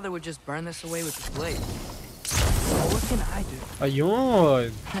Father would just burn this away with his blade. What can I do? Ayun.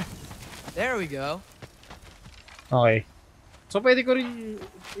 There we go. Okay. So, pwede ko rin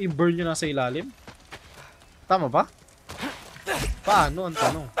i-burn nyo nasa ilalim? Tama ba? Paano? Ang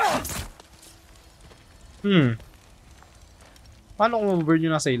tanong. Paano kung ma-burn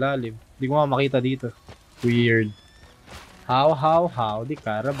nyo nasa ilalim? Hindi ko makita dito. Weird. How? Di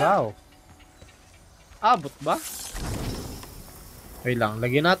Carabao. Abot ba? Okay lang.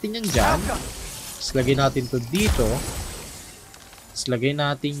 Lagyan natin yan dyan. Tapos lagyan natin to dito. Tapos lagyan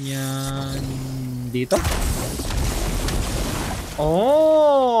natin yan dito.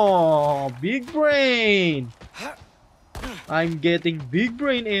 Oh! Big brain! I'm getting big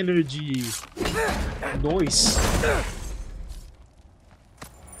brain energy. Noise.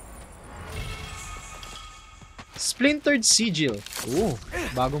 Splintered sigil. Oh,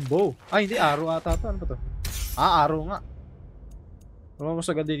 bagong bow. Ay, hindi. Arrow ata ito. Ano ba ito? Arrow nga. Ano mas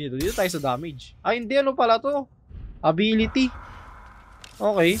maganda dito? Dito tayo sa damage. Ay, hindi. Ano pala to? Ability.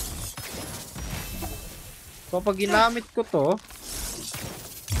 Okay. So, pag ginamit ko to,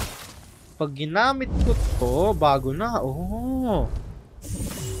 bago na. Oh.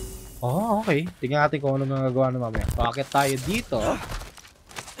 Oh, okay. Tingnan natin kung ano nagagawa na mamaya. Bakit tayo dito?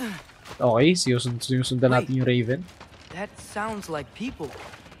 Okay, sinusundan natin yung Raven. That sounds like people.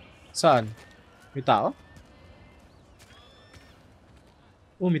 Saan? May tao?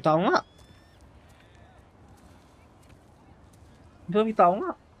 Oh, may tao nga. May tao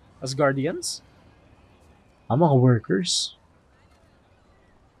nga. As guardians? Mga workers.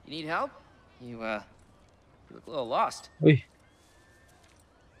 You need help? You look a little lost. Uy.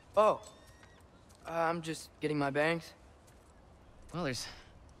 Oh. I'm just getting my bearings. Well, there's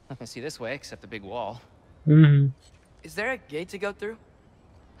nothing to see this way except the big wall. Is there a gate to go through?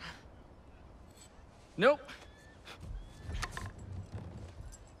 Nope.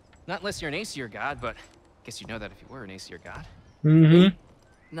 Not unless you're an Aesir god, but I guess you'd know that if you were an Aesir god.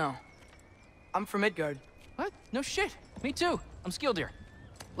 No. I'm from Midgard. What? No shit. Me too. I'm skilled here.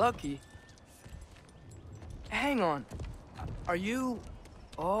 Lucky. Hang on. Are you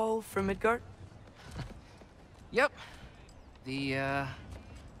all from Midgard? Yep. The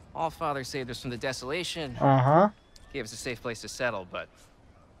Allfather saved us from the desolation. Gave us a safe place to settle, but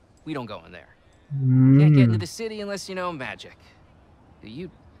we don't go in there. Can't get into the city unless you know magic. You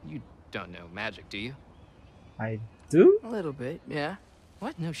don't know magic, do you? I do? A little bit, yeah.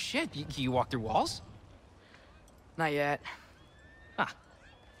 What? No shit. You walk through walls? Not yet. Huh.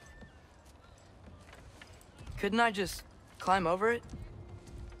 Couldn't I just climb over it?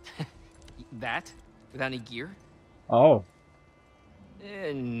 That? Without any gear? Oh.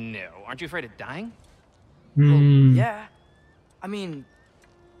 No. Aren't you afraid of dying? Well, yeah. I mean,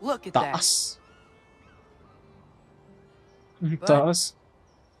 look at Taas. that. Taas.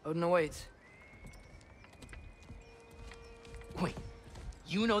 Odin awaits. Wait.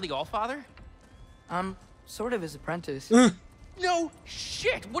 You know the Allfather? I'm sort of his apprentice. No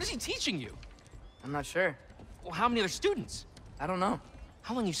shit! What is he teaching you? I'm not sure. Well, how many other students? I don't know.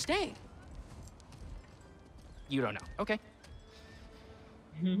 How long you staying? You don't know. Okay.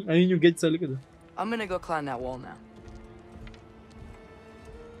 Ayun yung gate sa likod. I'm gonna go climb that wall now.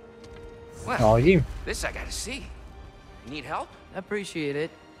 Well, Okay. this I gotta see. You need help? Appreciate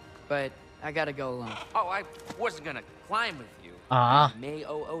it, but I gotta go alone. Oh, I wasn't gonna climb with you. Ah. I may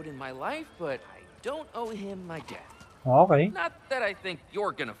owe Odin my life, but I don't owe him my death. Okay. Not that I think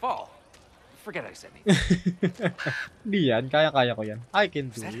you're gonna fall. Forget I said anything. Di yan. Kaya-kaya ko yan. I can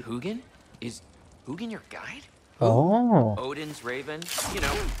do Is that it. Hugin? Is Hugin your guide? Oh. Odin's raven, you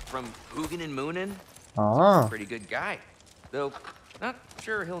know, from Hugin and Moonin. Ah. Pretty good guy. Though, not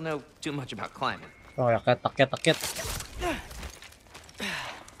sure he'll know too much about climbing. Oh, akit.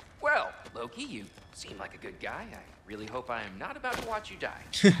 Well, Loki, you seem like a good guy. I really hope I am not about to watch you die.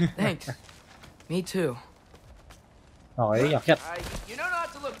 Thanks. Me too. Okay, akit. You know not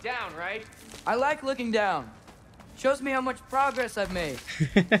to look down, right? I like looking down. Shows me how much progress I've made.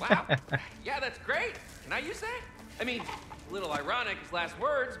 Wow. Yeah, that's great. Can I use that? I mean, a little ironic as last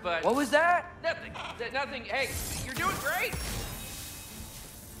words, but... What was that? Nothing. Nothing. Hey, you're doing great.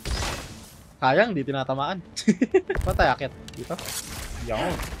 Sayang, di tinatamaan. Patay, akit. Dito.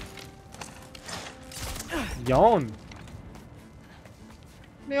 Yon. Yon.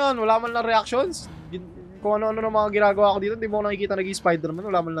 Ano yun? Wala man lang reactions? Kung ano-ano ng mga ginagawa ko dito, hindi mo nakikita nag-Spider-Man,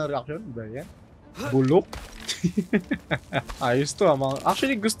 wala man lang reaction. Ba yan? Bulok. Ayos to ha.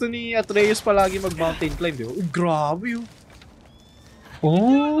 Actually, gusto ni Atreus palagi mag-mountain climb, di ba? Uy, grabe yun.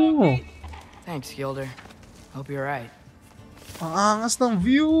 Oh! Thanks, Gilder. Hope you're right. Ang angas ng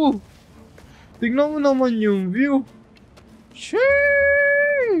view! Tignan mo naman yung view.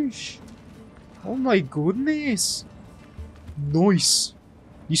 Sheesh! Oh my goodness! Nice!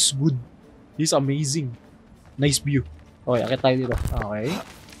 This is good. This is amazing. Nice view. Okay, akit tayo dito. Okay.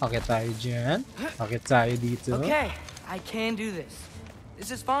 Akit tayo dyan. Akit tayo dito. Okay, I can do this. This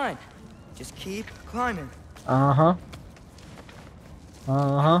is fine. Just keep climbing. Aha.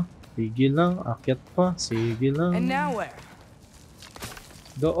 Aha. Sige lang. Akit pa. Sige lang. And now where?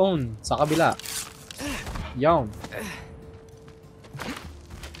 Doon. Sa kabila. Yan.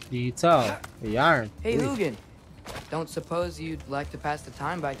 Dito. Ayan. Hey, Hugin. Don't suppose you'd like to pass the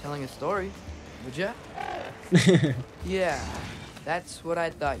time by telling a story, would ya? Yeah, that's what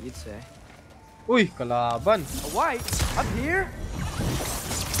I thought you'd say. Uy, kalaban. A white? Up here?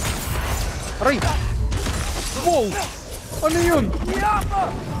 Aray! Wow! Ano yun?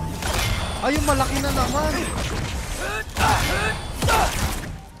 Yappa! Ay, yung malaki na naman.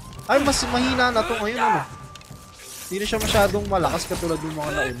 Ay, mas mahina na to ngayon, ano? Hindi na siya masyadong malakas katulad ng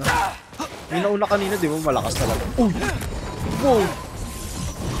mga nauna. Yung nauna kanina, di ba, malakas talaga. Uy! Wow!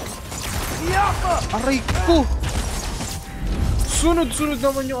 Aray ko! Sunod-sunod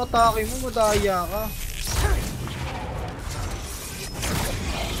naman yung atake mo, madaya ka.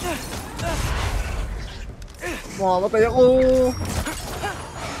 Mamamatay ako!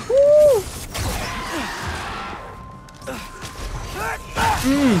 Woo!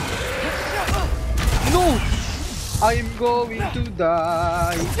 No! I'm going to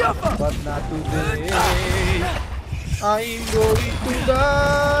die, but not today. I'm going to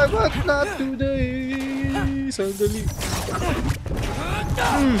die, but not today. Sandali.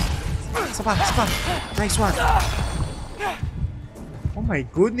 Isa pa. Nice one. Oh my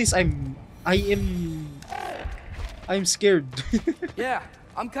goodness, I'm scared. Yeah,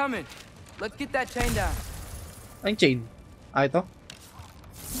 I'm coming. Let's get that chain down. Ang chain. Ah, ito?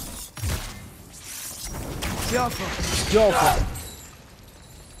 Yappa!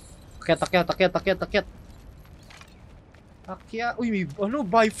 Akyat. Uy, may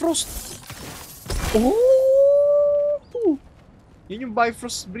Bifrost. Oh! Yun yung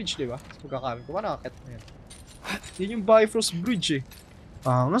Bifrost Bridge, di ba? Pagkakaroon ko ba nakakyat na yan? Yun yung Bifrost Bridge eh.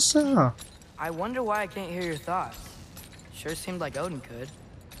 Angas ah. I wonder why I can't hear your thoughts. Sure seemed like Odin could.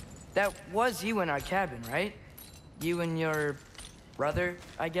 That was you in our cabin, right? You and your brother,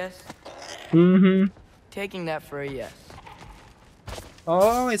 I guess? Mm-hmm. Taking that for a yes.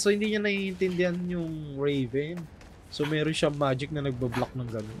 Oh, so hindi niya naiintindihan yung Raven. So meron siyang magic na nagbablock ng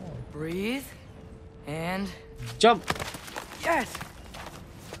gano'n. Breathe. And... Jump! Yes!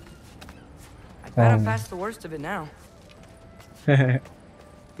 I bet I'm past the worst of it now.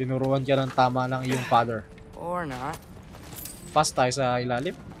 Tinuruan ka ng tama ng iyong father. Or not. Fast tayo sa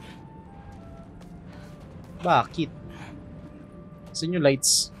ilalim. Bakit? Saan yung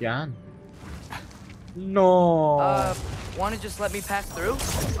lights? Yan. No. Wanna just let me pass through?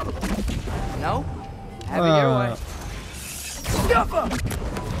 No? Have it your way.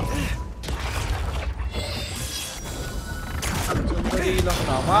 Sandali lang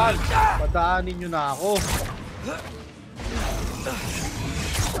naman. Padaanin nyo na ako.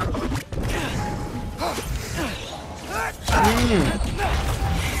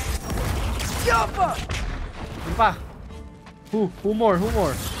 Ano pa? Who more?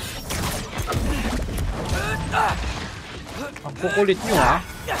 Ang kukulit nyo, ha?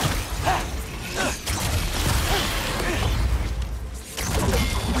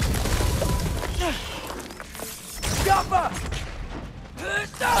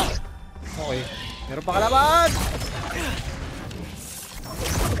 Okay. Meron pa kalaban!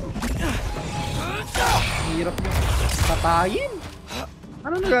 Hirap nyo patayin.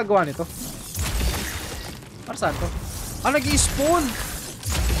 Ano nagagawa nito? Para saan to? Ah, nag-i-spawn!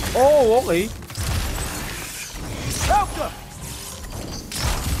 Oh, okay.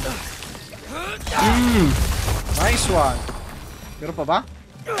 Nice one. Meron pa ba?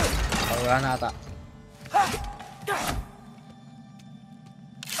 Wala na ata.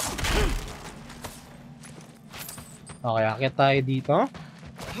 Okay, akit tayo dito.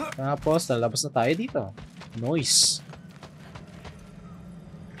 Tapos, lalabas na tayo dito. Noise.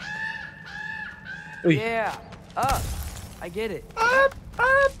 Uy. Yeah, up. I get it. Up.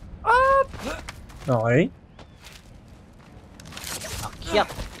 Okay. Akyat.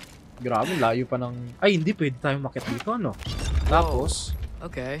 Grabe, layo pa ng... Ay, hindi pwede tayo makit dito, no? Tapos...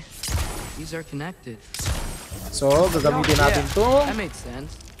 Okay. These are connected. So, gagamitin natin to. That made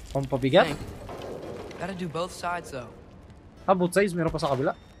sense. Pampabigat. Gotta do both sides, though. Ah, both sides? Meron pa sa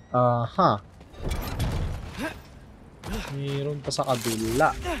kabila? Aha. Meron pa sa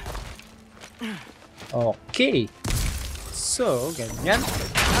kabila. Okay. So, ganyan.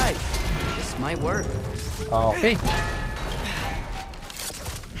 Right. This might work. Okay.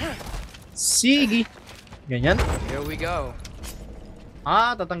 Sige. Ganyan. Here we go.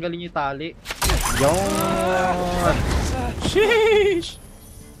 Ah, tatanggalin yung tali. Yon. Sheesh.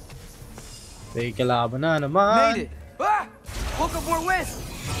 May kalaban na naman. Made it. Ah! Woke up more west.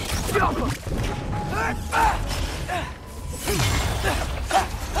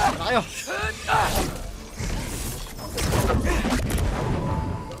 Ano kayo?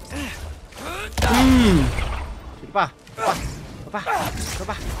 Sige pa.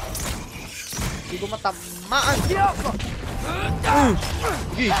 Hindi ko matamaan.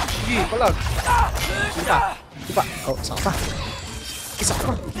 Sige, palag. Sige pa. Oh, isa ka pa. Sige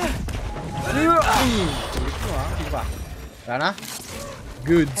pa. Wala na?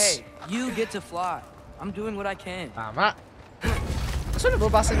 Goods. Hey, you get to fly. I'm doing what I can. Tama. Kaso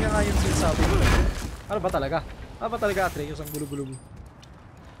nababasa niya nga yung sinasabi. Ano ba talaga? Atreus, ang gulo-gulo mo.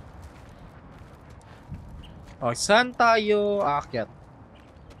 Okay, saan tayo aakyat?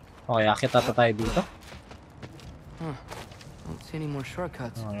 Okay, aakyat ata tayo dito. Don't see any more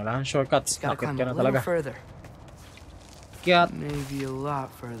shortcuts. Oh, wala nang shortcuts. Gotta Aakyat climb ka a na little talaga. further. Akyat. Maybe a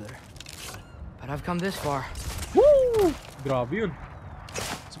lot further. But I've come this far. Woo! Grabe yun.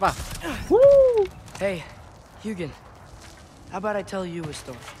 Isa pa. Woo! Hey, Hugin. How about I tell you a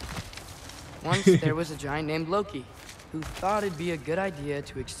story? Once there was a giant named Loki who thought it'd be a good idea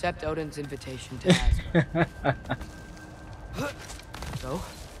to accept Odin's invitation to Asgard. So,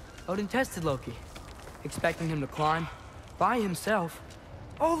 Odin tested Loki, expecting him to climb by himself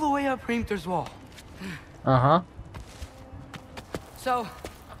all the way up Hrimthur's wall. Uh-huh. So,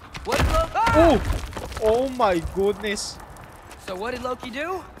 what did Loki... Oh! Oh my goodness. So what did Loki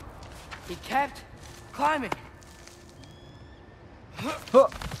do? He kept climbing.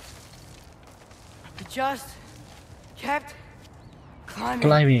 He just kept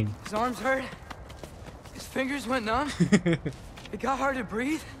climbing. His arms hurt. His fingers went numb. It got hard to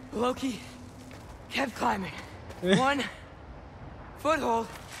breathe. Loki kept climbing. One foothold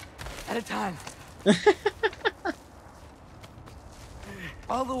at a time.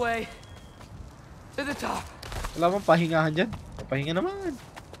 All the way to the top. Wala mong pahingahan dyan. Pahinga naman.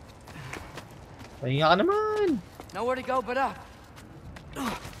 Pahinga ka naman. Nowhere to go but up.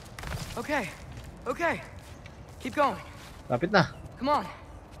 Okay. Keep going. Lapit na. Come on.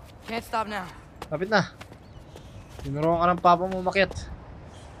 Can't stop now. Lapit na. Tinuruan ka ng papa mo umakyat.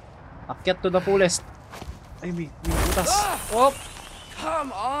 Akyat to the fullest. Ay, may butas. Oh!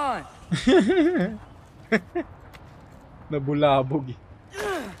 Come on. Nabulabog eh.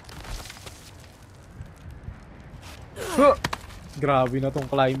 Grabe na tong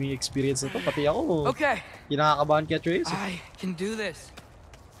climbing experience na to. Pati ako. Okay. Kinakabahan kaya choice. I can do this.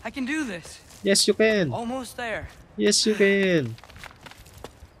 I can do this. Yes, you can. Almost there. Yes, you can.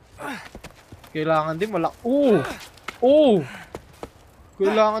 Kailangan din malak... Oh! Oh!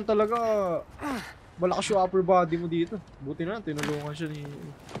 Kailangan talaga malakas yung upper body mo dito. Buti na, tinulungan siya ni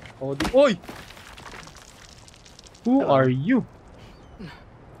Odin. Oy! Who are you?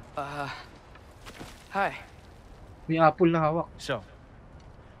 Hi. May apple na hawak. So,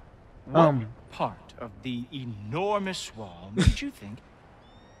 what part of the enormous wall made you think,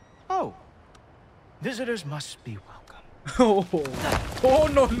 oh, Visitors must be welcome. Oh,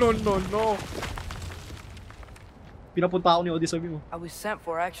 no. Pinapunta ako ni Odin, sabi mo. I was sent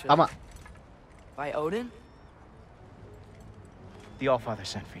for actually. Tama. By Odin? The Allfather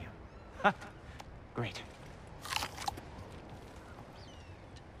sent for you. Ha! Great.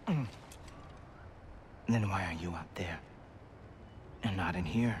 Then why are you out there? And not in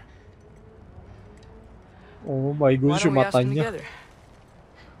here? Oh my gosh, yung mata niya.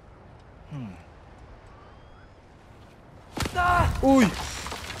 Uy!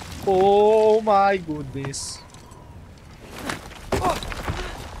 Oh my goodness.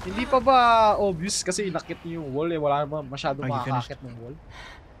 Hindi pa ba obvious kasi inakit niyo yung wall eh. Wala naman masyado makakakit ng wall.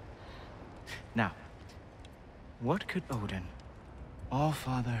 Now, what could Odin,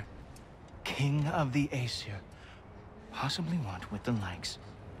 Allfather, King of the Aesir, possibly want with the likes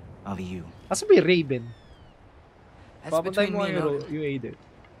of you? Asa ba yung Raven? That's between me and Odin. Yung Aiden.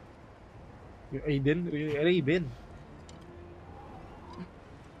 Yung Aiden? Yung Raven.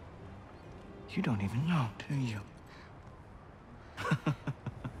 You don't even know, do you?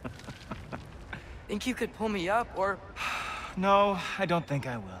 Think you could pull me up, or... No, I don't think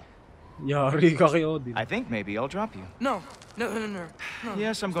I will. Yari ka kay Odin. I think maybe I'll drop you. No.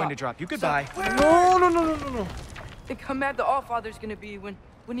 Yes, I'm going to drop you. Goodbye. No. Think how mad the Allfather's gonna be when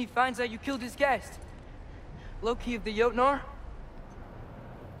he finds out you killed his guest. Loki of the Jotnar?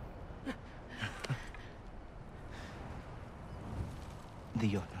 The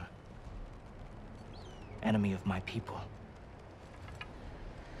Jotnar. Enemy of my people.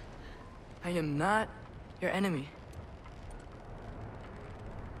 I am not your enemy.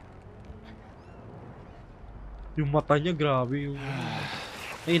 Yung mata niya, grabe yung...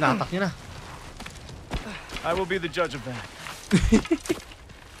 Ay, inatak niya na. I will be the judge of that.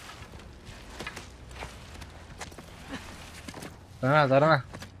 Tara na.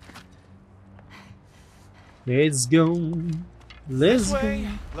 Let's go. Let's go.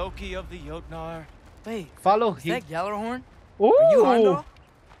 Loki of the Jotnar. Wait, follow him. Is that Gjallarhorn? Oh! Are you Heimdall?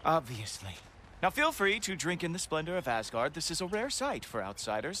 Obviously. Now feel free to drink in the splendor of Asgard. This is a rare sight for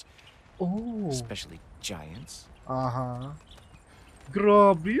outsiders. Oh. Especially giants.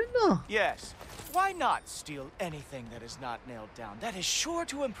 Grabe yun ah. Yes. Why not steal anything that is not nailed down? That is sure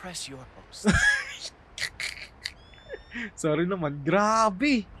to impress your host. Sorry naman.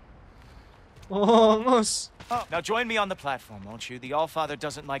 Grabe. Oh, now join me on the platform, won't you? The Allfather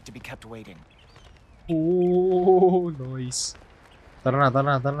doesn't like to be kept waiting. Oh, nice. Tara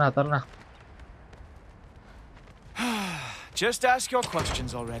na. Just ask your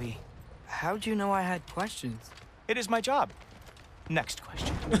questions already. How'd you know I had questions? It is my job. Next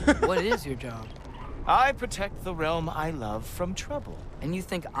question. What is your job? I protect the realm I love from trouble. And you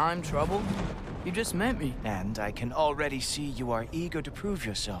think I'm trouble? You just met me. And I can already see you are eager to prove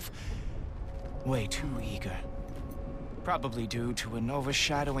yourself. Way too eager. Probably due to an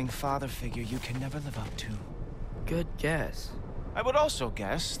overshadowing father figure you can never live up to. Good guess. I would also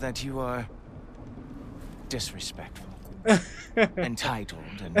guess that you are disrespectful,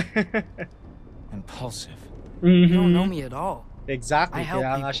 entitled, and impulsive. You don't know me at all. Exactly. I help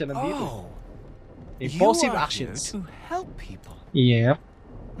people. Oh, impulsive you are actions. Here to help people. Yep.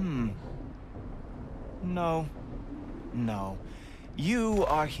 No. You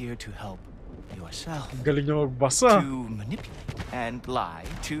are here to help yourself. Galing nyo magbasa. To manipulate and lie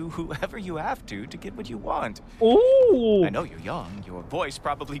to whoever you have to get what you want. Oh! I know you're young. Your voice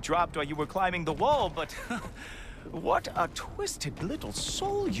probably dropped while you were climbing the wall, but what a twisted little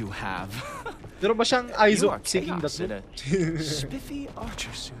soul you have. Pero ba siyang eyes You of are seeking chaos that in a spiffy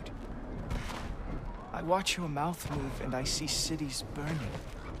archer suit. I watch your mouth move and I see cities burning.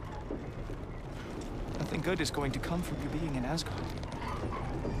 Nothing good is going to come from you being in Asgard.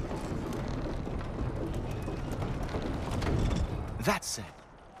 That said,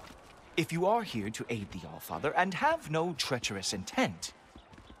 if you are here to aid the Allfather and have no treacherous intent,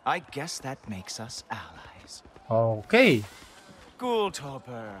 I guess that makes us allies. Okay.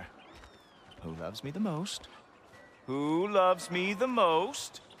 Ghoultoper. Who loves me the most? Who loves me the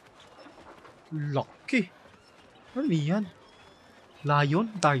most? Lucky. Ano yan?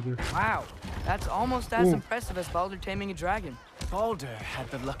 Lion? Tiger. Wow, that's almost as impressive as Baldur taming a dragon. Baldur had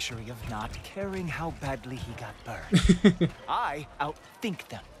the luxury of not caring how badly he got burned. I outthink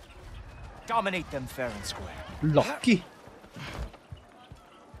them. Dominate them fair and square. Lucky.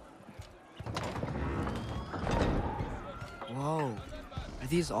 Whoa. Are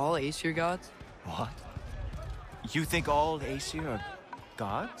these all Aesir gods? What? You think all Aesir are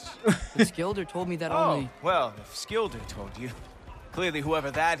gods? But Skilder told me that only... well, if Skilder told you, Clearly,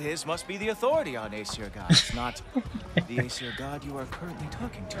 whoever that is must be the authority on Aesir gods, not the Aesir god you are currently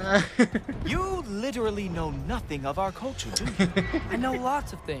talking to. You literally know nothing of our culture, do you? I know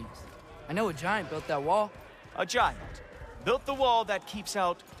lots of things. I know a giant built that wall. A giant built the wall that keeps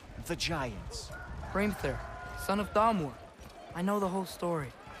out the giants. Hrimthur, son of Thamur. I know the whole story.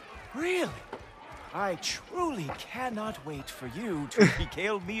 Really? I truly cannot wait for you to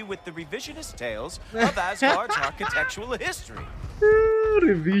regale me with the revisionist tales of Asgard's architectural history.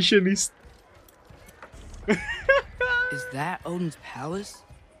 Revisionist. Is that Odin's palace?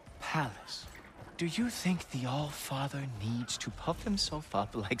 Palace? Do you think the All-Father needs to puff himself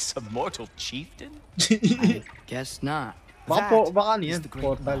up like some mortal chieftain? I guess not. That is the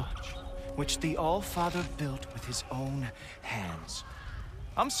great lodge, which the All-Father built with his own hands.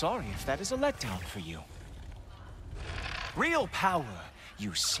 I'm sorry if that is a letdown for you. Real power,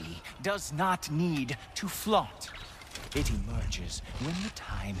 you see, does not need to flaunt. It emerges when the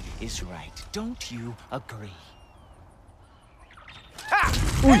time is right. Don't you agree? Ha!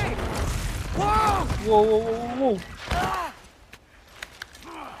 Hey! Whoa! Whoa, whoa, whoa, whoa.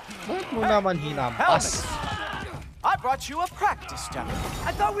 Bakit mo naman hinampas? I brought you a practice demo.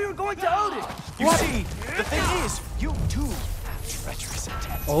 I thought we were going to Odin. You see, the thing is, you do have treacherous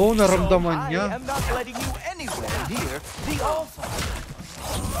intent. Oh, naramdaman niya. I am not letting you anywhere near the All-Father.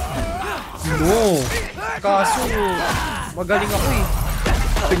 No. Kaso, magaling ako eh.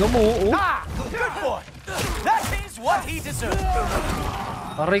 Tingnan mo, oh. Ah, good boy. That is what he deserves.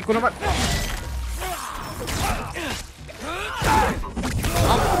 Aray ko naman.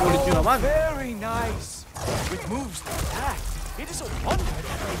 Ang kulit nyo naman. Very nice. With moves like that, it is a wonder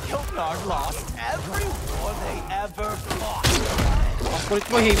that the Gilnar lost every war they ever fought. Ang kulit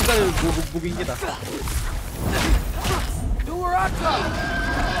mo, Heimdall. Bubugbugin kita.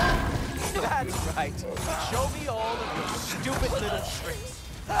 That's right. Show me all of your stupid little tricks.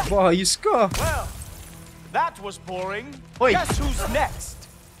 Ayos ka. Well, that was boring. Hoy. Guess who's next?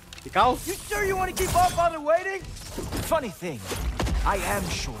 Ikaw? You sure you want to keep All-Father waiting? Funny thing, I am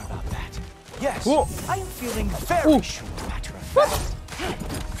sure about that. Yes, oh. I am feeling very sure, matter of fact.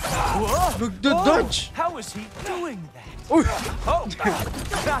 Nagda-dodge. How is he doing that? Oh,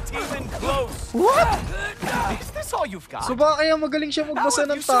 not even close. what? Is this all you've got? So baka kaya magaling siya magbasa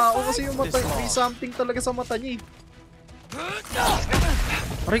ng tao kasi yung mata, may something talaga sa mata niya eh.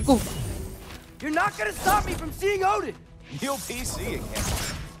 Aray ko. You're not gonna stop me from seeing Odin. You'll be seeing him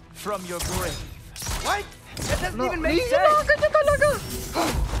from your grave. What? That doesn't even make sense. Niya talaga.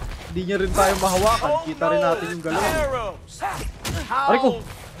 Hindi niya rin tayo mahawakan. Kita rin natin yung galaw. Aray ko.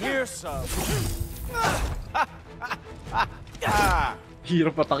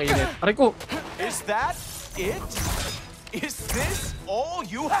 Hirap patakilit. Aray ko. Is that it? Is this all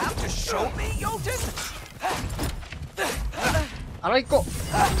you have to show me, Jotun? Aray ko.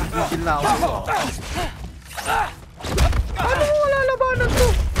 Gigil na ako. Ano wala labanan to?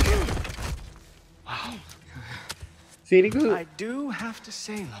 Wow. Feeling ko. I do have to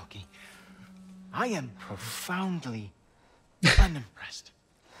say, Loki, I am profoundly unimpressed.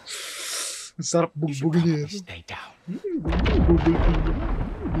 Sarap bugbugin niya. Stay down.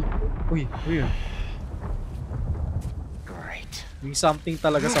 Uy, uy. Great. May something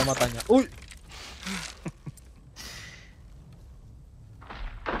talaga sa mata niya. Uy!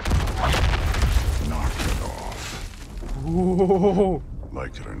 Knock it off. Ooh.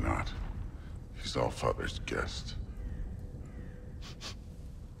 Like it or not, he's All-Father's guest.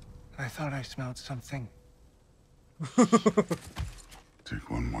 I thought I smelled something. Take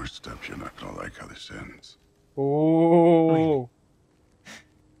one more step, you're not gonna like how this ends. Oh.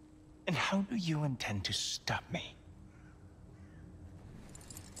 And how do you intend to stop me?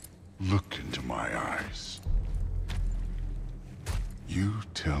 Look into my eyes. You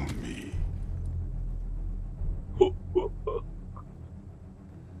tell me.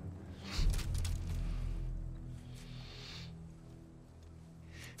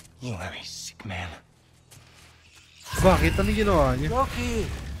 You are a sick man. Bakit? Ano ginawa niya? Loki!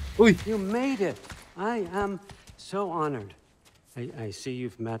 Uy! You made it! I am so honored. I see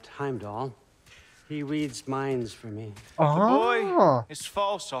you've met Heimdall. He reads minds for me. The boy is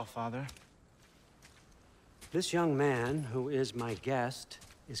false, All-Father. This young man, who is my guest,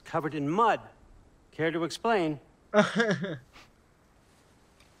 is covered in mud. Care to explain?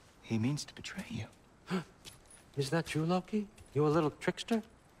 He means to betray you. Is that true, Loki? You a little trickster?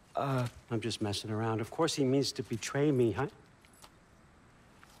 I'm just messing around. Of course he means to betray me, huh?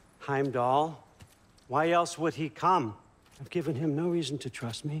 Heimdall? Why else would he come? I've given him no reason to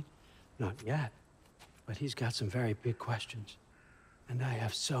trust me. Not yet. But he's got some very big questions. And I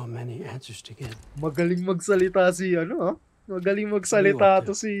have so many answers to give. Magaling magsalita si ano, ha? Magaling magsalita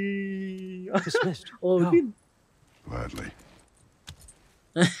to si... Dismissed. Odin. Gladly.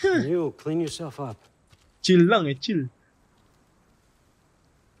 You clean yourself up. Chill lang chill.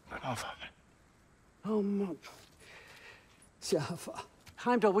 Oh,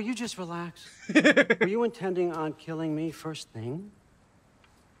 Heimdall, will you just relax? Were you intending on killing me first thing?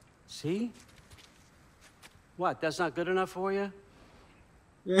 See? What, that's not good enough for you?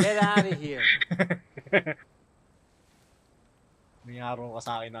 Get out of here. May araw ka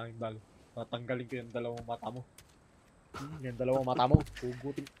sa akin na Heimdall. Tatanggalin ko yung dalawang mata mo. Yung dalawang mata mo.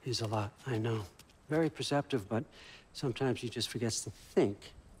 Hugutin. He's a lot, I know. Very perceptive, but sometimes he just forgets to think,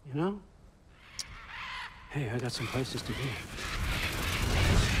 you know? Hey, I got some places to be.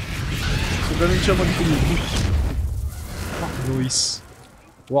 So, ganun siya mag-TV. Fuck noise.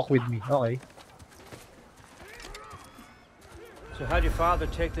 Walk with me. Okay. So how'd your father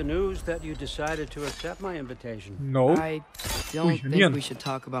take the news that you decided to accept my invitation? No. I don't think we should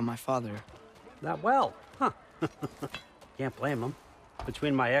talk about my father. That well, huh? Can't blame him.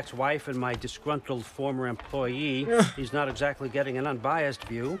 Between my ex-wife and my disgruntled former employee, he's not exactly getting an unbiased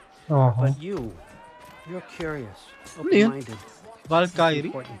view. But you're curious, open-minded.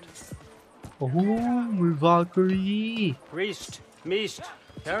 Valkyrie? Oh, we're Valkyrie. Priest, Meest,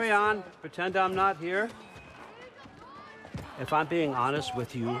 carry on. Pretend I'm not here. If I'm being honest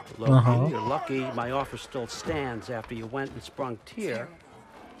with you, Loki, you're lucky my offer still stands after you went and sprung Tyr.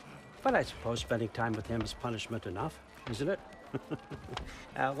 But I suppose spending time with him is punishment enough, isn't it?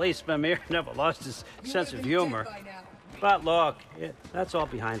 At least Mimir never lost his sense of humor. But look, that's all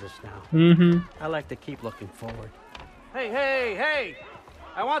behind us now. I like to keep looking forward. Hey!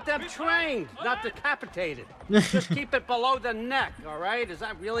 I want them trained, not decapitated. Just keep it below the neck, all right? Is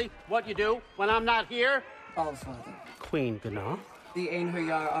that really what you do when I'm not here? All Father. Queen Gná. The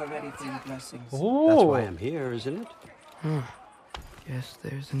Einherjar are ready for your blessings. That's why I'm here, isn't it? Guess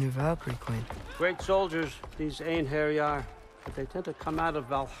there's a new Valkyrie Queen. Great soldiers, these Einherjar, but they tend to come out of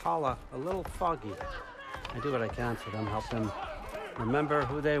Valhalla a little foggy. I do what I can for them, help them remember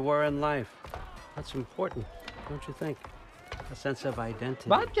who they were in life. That's important, don't you think? A sense of identity.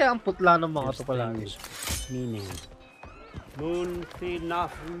 Bakit kaya ang putla ng mga to palagi? Meaning. Moon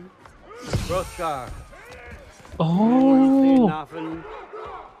Thinafen, Hrothgar. Oh! Thinafen,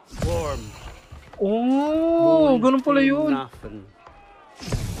 Worm. Oh, ganun pala yun.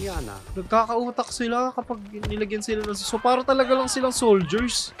 Yana. Nagkakautak sila kapag nilagyan sila ng... So, para talaga lang silang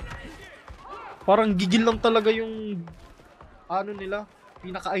soldiers. Parang gigil lang talaga yung... Ano nila?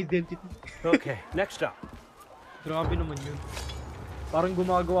 Pinaka-identity. Okay, next up. Grabe naman yun. Parang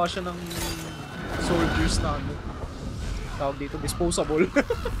gumagawa siya ng soldiers na ano. Tawag dito, disposable.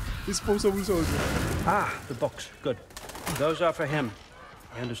 Disposable soldier. The books. Good. Those are for him.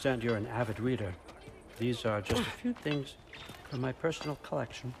 I understand you're an avid reader. These are just a few things from my personal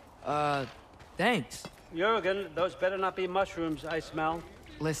collection. Thanks. Jurgen, those better not be mushrooms I smell.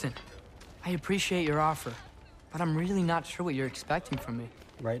 Listen, I appreciate your offer, but I'm really not sure what you're expecting from me.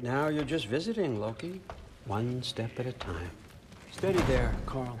 Right now, you're just visiting, Loki. One step at a time. Steady there,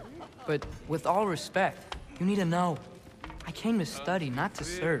 Carl. But with all respect, you need to know. I came to study, not to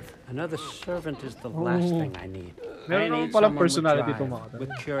serve. Another servant is the last thing I need. I need someone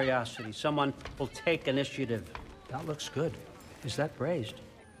with curiosity, someone who'll take initiative. That looks good. Is that braised?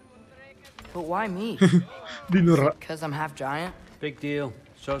 But why me? Because I'm half giant? Big deal.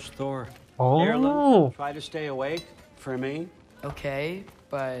 So's Thor. Oh. Try to stay awake for me. Okay,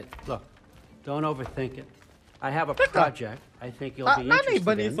 but... Look, don't overthink it. I have a project I think you'll be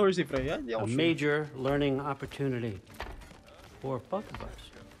interested in. A major learning opportunity for both of us.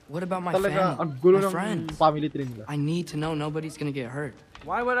 What about my family? My friends? I need to know nobody's gonna get hurt.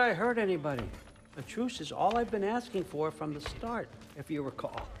 Why would I hurt anybody? A truce is all I've been asking for from the start, if you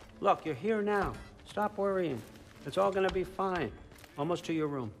recall. Look, you're here now. Stop worrying. It's all gonna be fine. Almost to your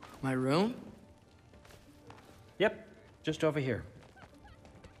room. My room? Yep, just over here.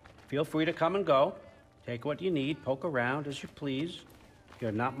 Feel free to come and go. Take what you need, poke around as you please.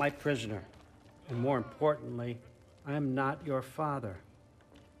 You're not my prisoner. And more importantly, I'm not your father.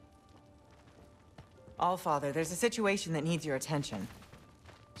 Allfather, there's a situation that needs your attention.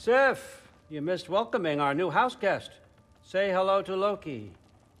 Sif, you missed welcoming our new house guest. Say hello to Loki.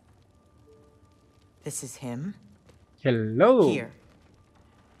 This is him? Hello. Here.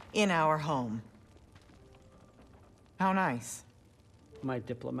 In our home. How nice. My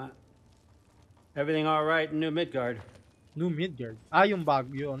diplomat. Everything all right in New Midgard? New Midgard? Yung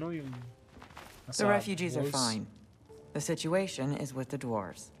bagyo, ano yung... The refugees are fine. The situation is with the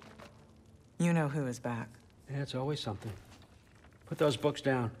dwarves. You know who is back. Yeah, it's always something. Put those books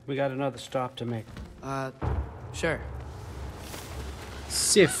down. We got another stop to make. Sure.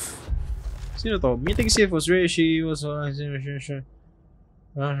 Sif. Sino to? Meeting Sif was where she was... Okay,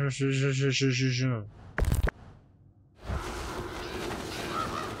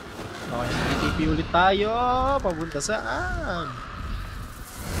 TP ulit tayo. Papunta saan?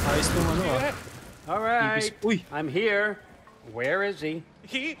 Ayos tong ano ah. Alright, Uy! I'm here. Where is he?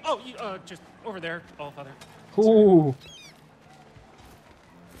 He? Oh, just over there, All Father. Ooh.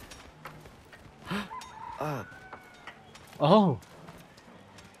 Oh.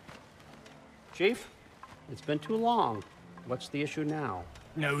 Chief, it's been too long. What's the issue now?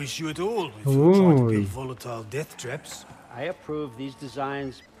 No issue at all if you're trying to build volatile death traps. I approve these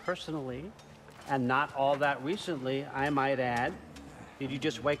designs personally, and not all that recently, I might add. Did you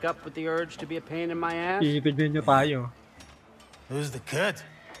just wake up with the urge to be a pain in my ass? Titignan nyo tayo. Who's the cut?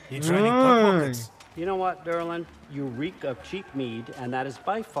 You trying to pockets? You know what, Derlin? You reek of cheap mead, and that is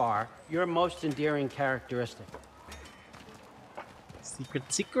by far your most endearing characteristic.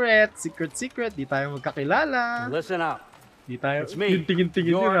 Secret. Di tayo magkakilala. Listen up. Di tayo, it's me, tingin-tingin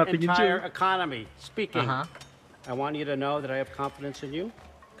your nyo, tingin entire economy speaking. Uh-huh. I want you to know that I have confidence in you.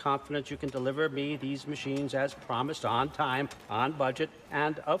 Confidence you can deliver me these machines as promised, on time, on budget,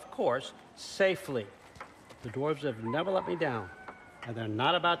 and of course, safely. The dwarves have never let me down, and they're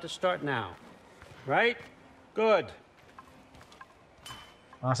not about to start now. Right? Good.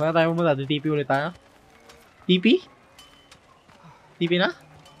 Saan tayo muna? TP ulit tayo? TP? TP na?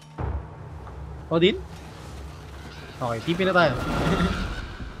 Odin? Okay, TP na tayo.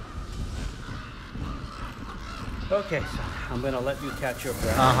 Okay, so I'm gonna let you catch your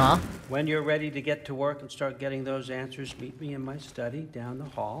breath. Uh-huh. When you're ready to get to work and start getting those answers, meet me in my study down the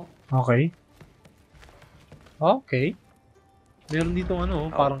hall. Okay. Okay. Meron dito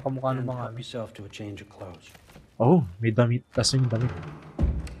ano, parang kamukha ng mga... Help yourself to a change of clothes. Oh, may damit. Kasi yung damit.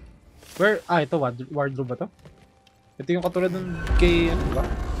 Where? Ah, ito, wardrobe ba to? Ito yung katulad ng kay, ano ba?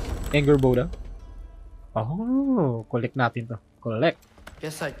 Anger Boda. Oh, collect natin to. Collect.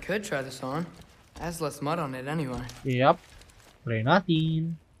 Guess I could try this on. Has less mud on it anyway. Yep. Try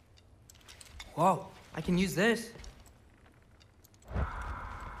natin. Whoa, I can use this.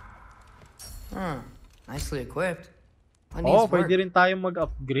 Nicely equipped. Oh, pwede rin tayong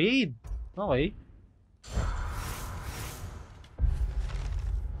mag-upgrade. Okay.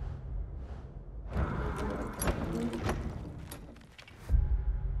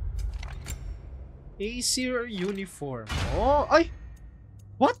 Acer uniform. Oh, ay!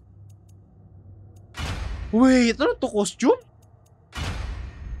 What? Wait, ano to? Costume?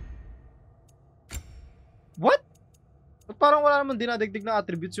 What? Parang wala naman dinadagdag na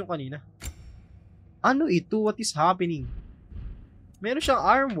attributes yung kanina. Ano ito? What is happening? Meron siyang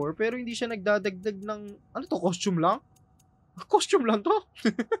armor pero hindi siya nagdadagdag ng... Ano to? Costume lang? Costume lang to?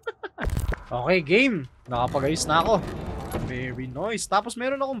 Okay, game. Nakapag-ayos na ako. Very nice. Tapos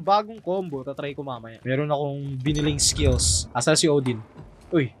meron akong bagong combo. Tatry ko mamaya. Meron akong biniling skills. Asa si Odin?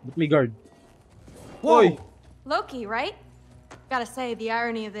 Uy, ba't may guard? Whoa! Loki, right? Gotta say, the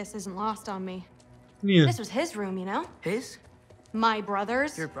irony of this isn't lost on me. Yeah. This was his room, you know? His? My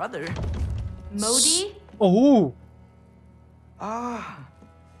brother's. Your brother? Modi? Oh! Ah,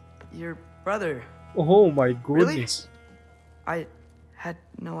 your brother. Oh my goodness. Really? I had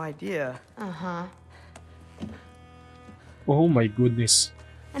no idea. Uh-huh. Oh my goodness.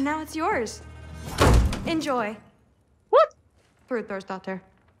 And now it's yours. Enjoy. What? Daughter.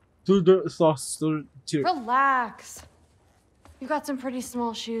 Relax. You've got some pretty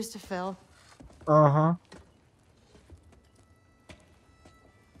small shoes to fill. Uh-huh.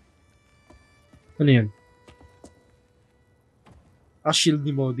 Ano yan? A shield ni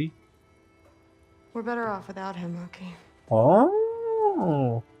Modi? We're better off without him, Loki.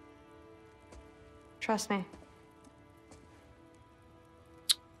 Oh. Trust me.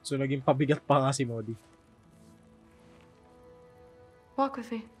 So naging pabigat pa nga si Modi. Walk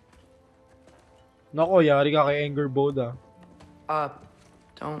with me. Nako, yari ka kay Anger Boda.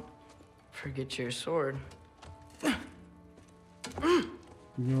 Don't forget your sword.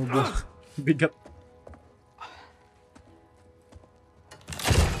 Bigat.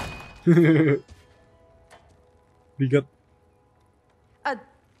 Bigat.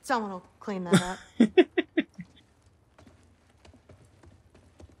 Someone will clean that up.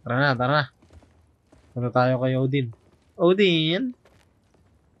 Tara na. Punta tayo kay Odin. Odin?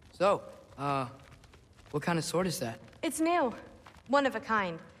 So, what kind of sword is that? It's new. One of a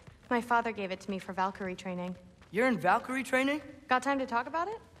kind. My father gave it to me for Valkyrie training. You're in Valkyrie training? Got time to talk about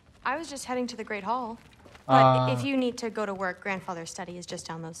it? I was just heading to the Great Hall. But if you need to go to work, Grandfather's study is just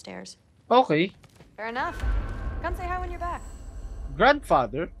down those stairs. Okay. Fair enough. Come say hi when you're back.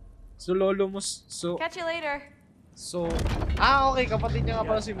 Grandfather? So lolo mo, so... Catch you later. So, Ah, okay. Kapatid niya nga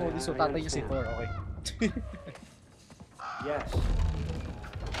pala si Modi. So, tatay niya si Thor. Okay. Yes.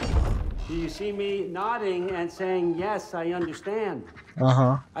 Do you see me nodding and saying, yes, I understand?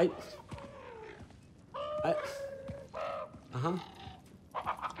 Uh-huh. Uh-huh.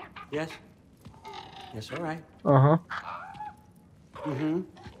 Yes. Yes, all right. Uh-huh. Mm-hmm.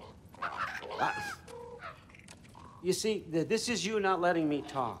 You see, this is you not letting me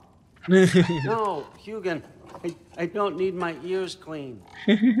talk. No, Hugin, I don't need my ears cleaned.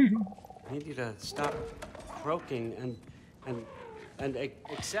 I need you to stop croaking and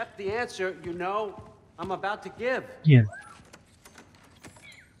accept the answer you know I'm about to give. Yan.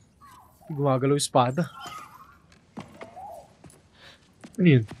 Gumagalaw yung espada. Ano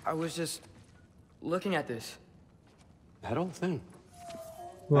yun? I was just looking at this. That old thing.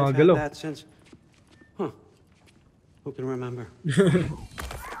 Gumagalaw. I've had that since... Huh. Who can remember?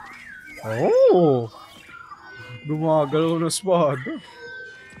 Oh! Gumagalaw na espada.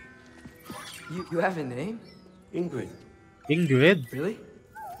 You have a name? Ingrid. Ingrid? Really?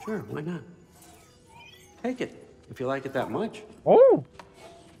 Sure, why not? Take it, if you like it that much. Oh!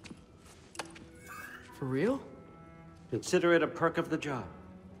 For real? Consider it a perk of the job.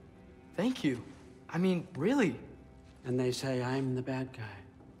 Thank you. I mean, really. And they say I'm the bad guy.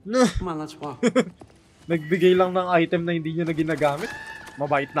 Come on, let's walk. Nagbigay lang ng item na hindi niya na ginagamit.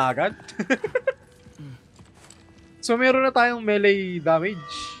 Mabait na agad. So, meron na tayong melee damage.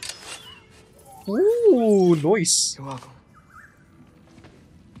 Ooh, noise. You're welcome.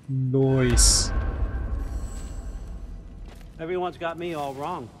 Noise. Everyone's got me all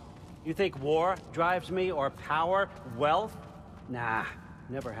wrong. You think war drives me, or power, wealth? Nah,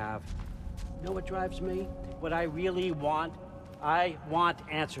 never have. You know what drives me? What I really want? I want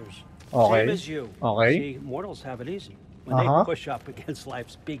answers. Okay. Same as you. Okay. See, mortals have it easy. When they push up against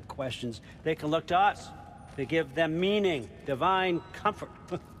life's big questions, they can look to us to give them meaning, divine comfort.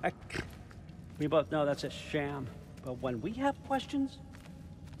 We both know that's a sham. But when we have questions,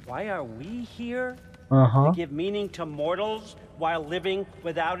 why are we here? To give meaning to mortals while living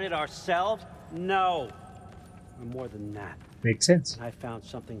without it ourselves? No. We're more than that. Makes sense. I found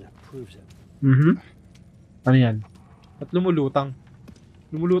something that proves it. Ano yan? At lumulutang.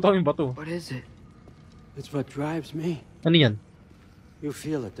 Lumulutang yung bato. What is it? It's what drives me. Ano yan? You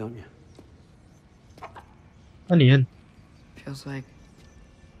feel it, don't you? Ano yan? Feels like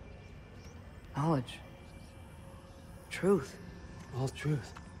knowledge. Truth. All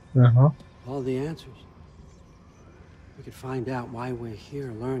truth. All the answers. We could find out why we're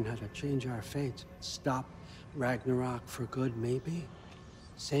here, learn how to change our fates, stop Ragnarok for good, maybe.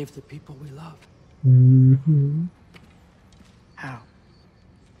 Save the people we love. How?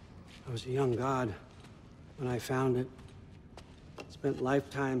 I was a young god when I found it. Spent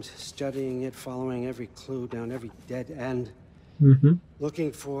lifetimes studying it, following every clue down every dead end.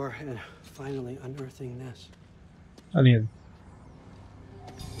 Looking for and finally unearthing this. Ano yan?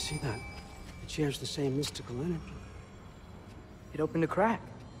 You see that? It shares the same mystical energy. It opened a crack.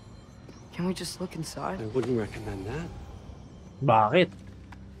 Can we just look inside? I wouldn't recommend that. Bakit?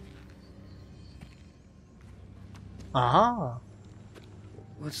 Ah.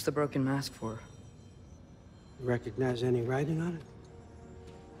 What's the broken mask for? Recognize any writing on it?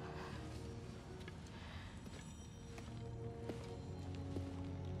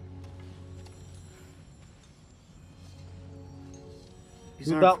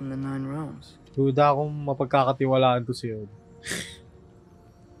 These aren't from the 9 realms. Duda akong mapagkakatiwalaan to siya.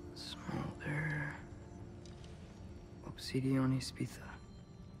 Smolder. Obsidione Spitha.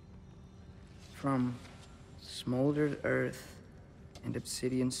 From smoldered earth and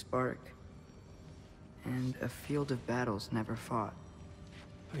obsidian spark, and a field of battles never fought.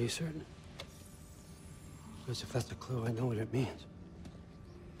 Are you certain? Because if that's a clue, I know what it means.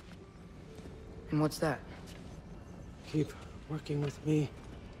 And what's that? Keep working with me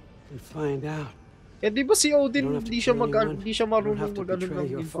and find out. Eh di ba si Odin hindi siya marunong mag-ano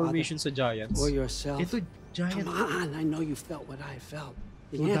ng information sa Giants? Or yourself. Ito, Giant. Come on, I know you felt what I felt.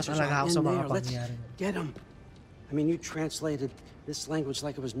 The Duda answers talaga are ako in sa mga there. Let's pangyayari. get them. I mean, you translated this language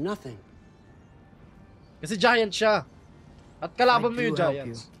like it was nothing. Kasi Giant siya. At kalaban mo I yung do help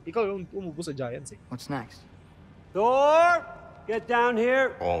Giants. Ikaw yung umubo sa Giants eh. What's next? Thor! Get down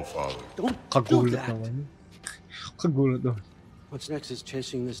here! All father. Don't do Kagulat that! naman. Kagulat naman. What's next is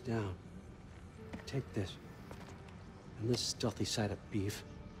chasing this down. Take this. And this stealthy side of beef.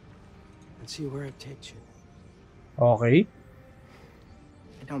 And see where it takes you. Okay.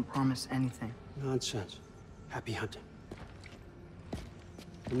 I don't promise anything. Nonsense. Happy hunting.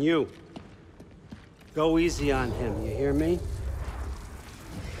 And you. Go easy on him, you hear me?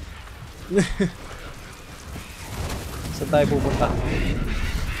 Saan tayo pupunta?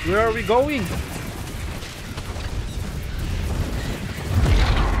 Where are we going?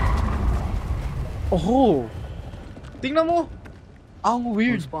 Oh! Tingnan mo! Ang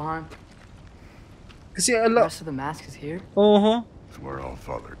weird. Kasi The rest of the mask is here? It's where all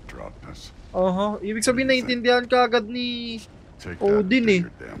father dropped us. Ibig sabihin naiintindihan ka agad ni Odin eh.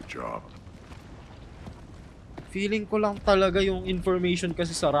 Damn job. Feeling ko lang talaga yung information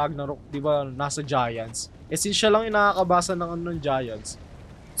kasi sa Ragnarok, di ba, nasa Giants. Eh, since siya lang yung nakakabasa ng ano ng Giants.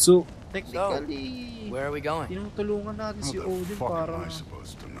 So, technically, where are we going? Tinutulungan natin si Odin para... How am I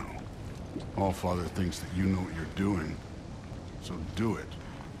supposed to know? All father thinks that you know what you're doing. So do it.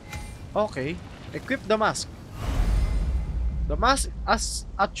 Okay. Equip the mask. The mask, as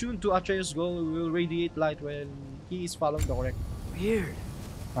attuned to Atreus' goal, will radiate light when he is following the correct. Weird.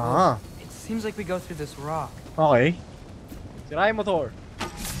 It seems like we go through this rock. Okay. Sirain mo, Thor.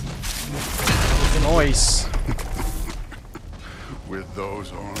 Noise. With those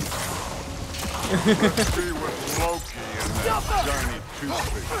arms. Let's see what Loki and that shiny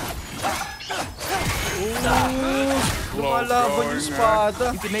toothpick. Lumalaban yung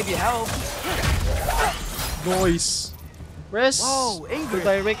espada. You could maybe help. Noise. Press to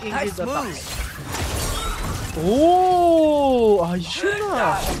direct Ingrid attack. Ayos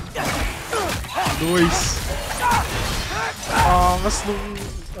na. Noise. Angas nung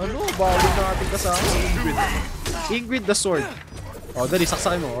bago na ating kasama. Ingrid the sword. Dali,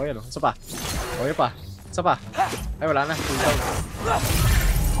 saksakin mo. Ayan o. Isa pa. Ayan pa. Isa pa. Ay, wala na. Cool down.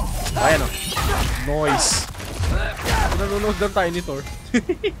 Ayan o. Noise. Nanonood lang tayo ni Thor.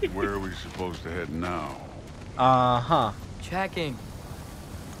 Where are we supposed to head now? Checking.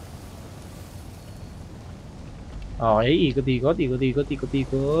 Okay, ikot-ikot.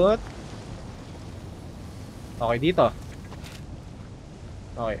 Okay, dito.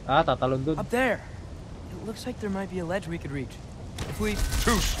 Okay, tatalon dun. Up there. It looks like there might be a ledge we could reach. If we...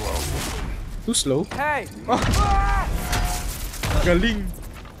 Too slow. Too slow? Hey! Galing.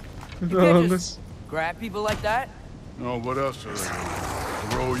 You can't just grab people like that? No, what else are they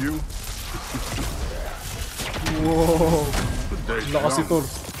gonna throw you? Wow. Lakas si Thor.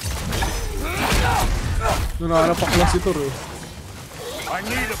 Nananapak lang si Thor eh. I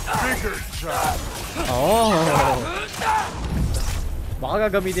need a bigger job. Baka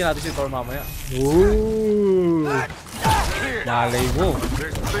gagamitin natin si Thor mamaya. Malay mo.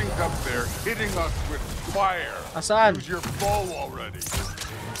 There's things up there hitting us with fire. Asan? Use your bow already.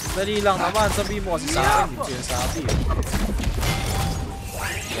 Dali lang naman. Sabihin mo kasi sa akin. Hindi siya sabi.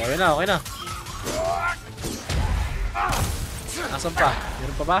 Okay na. Asan pa?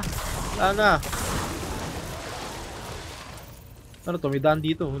 Meron pa ba? Sana. Ano to? May daan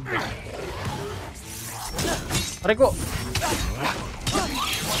dito. Aray ko!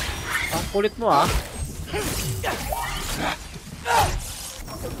 Ang kulit mo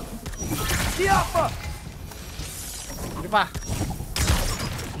Hindi pa.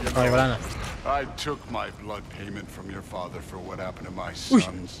 Okay, wala na. I took my blood payment from your father for what happened to my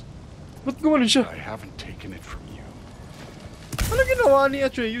sons. Ba't gumanon siya? I haven't taken it from you. Ano ginawa ni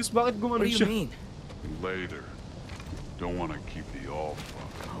Atreus? Bakit gumanon siya? What do you mean? Later. Don't want to keep the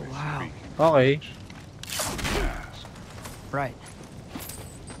all-father wow. Okay. Right.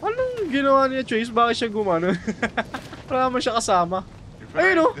 Anong ginawa ni Atreus? Bakit siya gumanon? Wala naman siya kasama.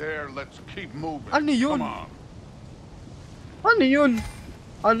 Ayun o! Ano yun? Ano yun?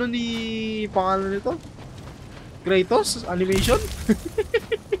 Ano ni pangalan nito? Kratos? Animation?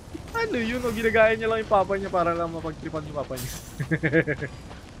 Ano yun? O ginagaya niya lang yung papa niya para lang mapagtripan yung papa niya.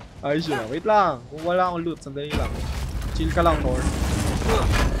 Ayos yun. Wait lang. Kung wala akong loot, sandali lang. Chill ka lang, Thor.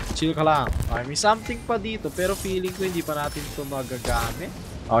 Chill ka lang. Okay, may something pa dito pero feeling ko hindi pa natin ito magagamit.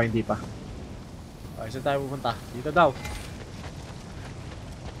 Hindi pa. Okay, saan tayo pupunta? Dito daw.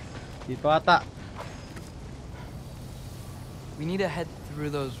 Dito ata. We need to head through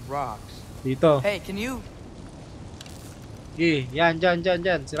those rocks. Dito. Hey, can you... Yan, dyan.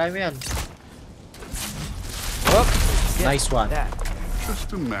 Sirain mo yan. Oh, nice one. Just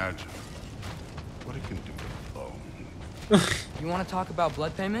imagine what it can do alone. You want to talk about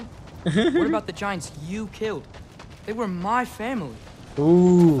blood payment? What about the giants you killed? They were my family.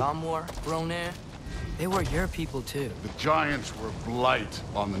 Ooh. Thamor, Bronir, they were your people too. The giants were blight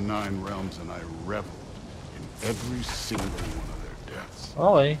on the 9 realms, and I reveled in every single one of their deaths.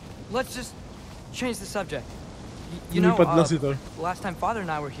 Okay. Let's just change the subject. You know, last time Father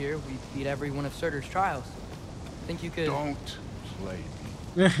and I were here, we beat every one of Surtur's trials. Think you could... Don't play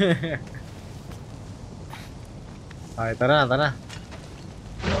me. Okay, tara.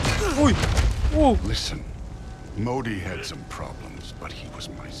 Listen, Modi had some problems, but he was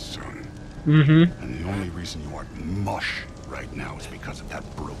my son. And the only reason you aren't mush right now is because of that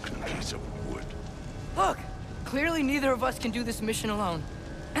broken piece of wood. Look! Clearly neither of us can do this mission alone.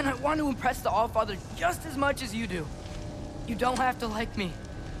 And I want to impress the Allfather just as much as you do. You don't have to like me,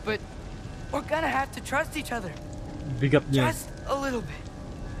 but we're gonna have to trust each other. Bigat niya. Just a little bit.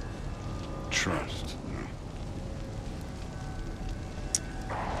 Trust.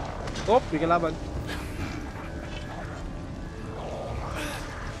 Oh, di kalaban.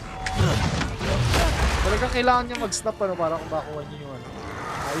 Talaga kailangan niya mag-stop ano para kung makuha niya yung ano.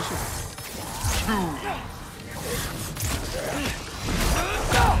 Ayos yun.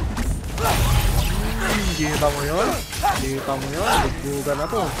 Kita mo yun? Kita mo yun? Lugbugan na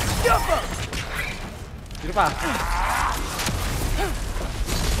to. Sino pa?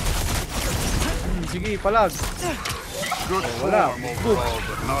 Sige, palag. Good form overall,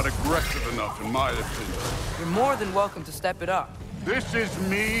 but not aggressive enough in my opinion. You're more than welcome to step it up. This is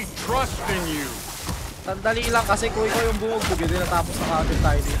me trusting you. Sandali lang kasi kung ikaw yung bumugbog, hindi natapos na kaagad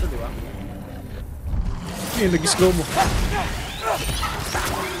tayo dito, di ba? Yun, nag-slow mo.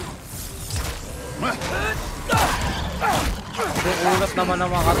 Ulat naman ang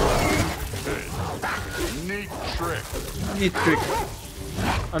mga kato. Neat trick. Neat trick.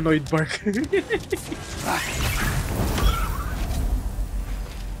 Annoyed bark.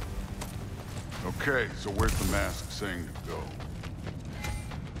 Okay, so where's the mask saying to go?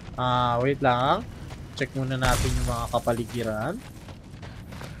 Wait lang. Check muna natin yung mga kapaligiran.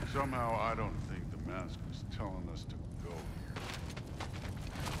 Somehow I don't think the mask was telling us to go.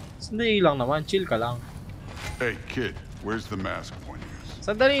 Sandali lang naman, chill ka lang. Hey kid, where's the mask pointing us?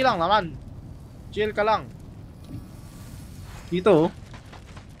 Sandali lang naman. Chill ka lang. Dito.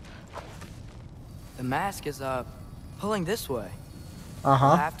 The mask is pulling this way.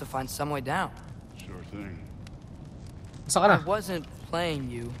 Uh-huh. We'll have to find some way down. Sure thing. Saan ka na? I wasn't playing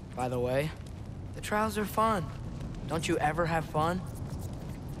you, by the way. The trials are fun. Don't you ever have fun?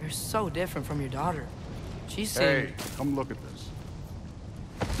 You're so different from your daughter. She's Hey, come look at this.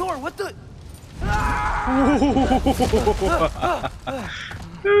 Thor, what the?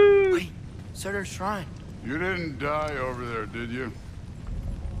 Wait, Surtur's shrine. You didn't die over there, did you?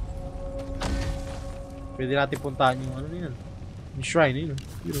 Pwede natin puntahan yung ano yun. Yung shrine yun.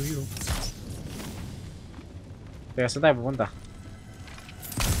 Hero. Teka, saan tayo pupunta?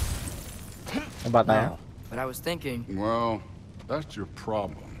 Ano ba tayo? But I was thinking. Well, that's your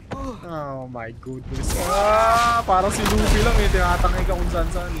problem. Oh my goodness. Parang si Luffy lang eh. Tinatangay ka kung saan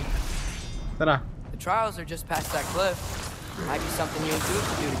eh. Tara. The trials are just past that cliff. Might be something you and Duke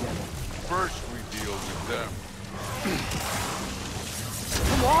can do together. First we deal with them.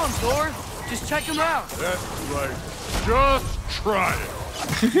 Come on, Thor. Just check them out. That's right. Just try it.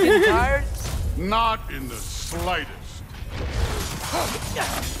 Getting tired? Not in the slightest.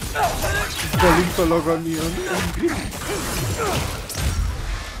 Galing talaga niyan.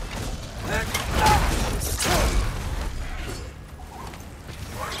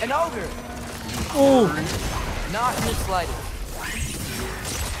 An ogre. Oh! Not in the slightest.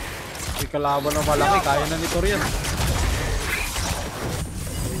 May kalaban na malaki. Kaya na nito rin.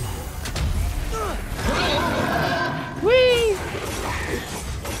 Whee!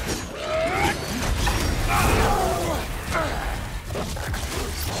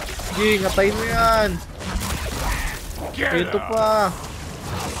 Sige, ngatayin mo yan. Ito pa.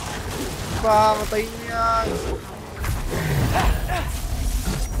 Ngatayin mo yan.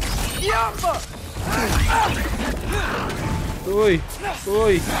 Uy,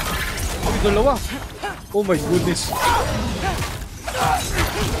 dalawa. Oh my goodness.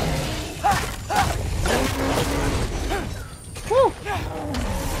 Woo!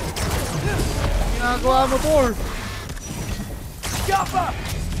 Ginagawa mo, Thor.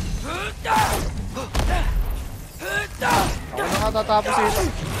 Ako na nga tatapos ito.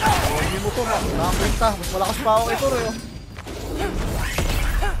 Hindi mo to, nakakwenta. Mas malakas pa ako kay Thor eh.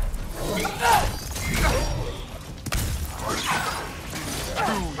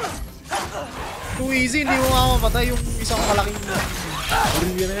 Too easy, hindi mo mapapatay yung isang malaking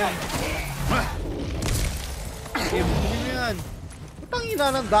brilya na yan. Okay, bukuli mo yan. Ba't ang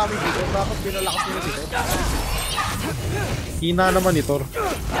hina ng dami dito? Dapat pinalakas nila dito. Hina naman ni Thor.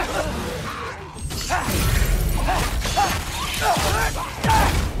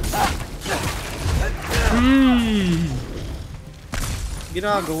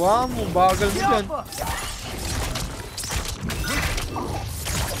 Ginagawa mo, bagal mo dyan.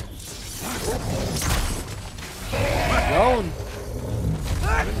 Yun.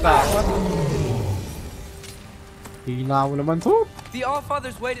 Dapat. Hina mo naman to. The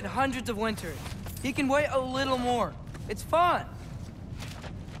Allfather's waited hundreds of winters. He can wait a little more. It's fun.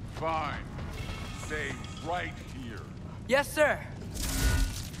 fine. Stay right here. Yes, sir.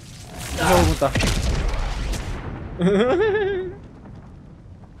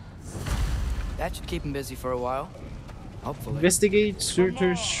 That should keep him busy for a while. Hopefully. Investigate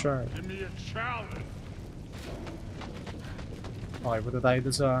Surtur's Shrine. Give me a challenge. Okay, punta tayo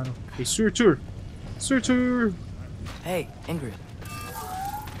dun sa ano. Hey, Surtur! Surtur! Hey, Ingrid.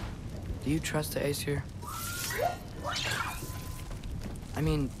 Do you trust the Ace here? I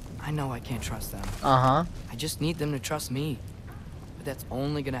mean, I know I can't trust them. Uh-huh. I just need them to trust me. But that's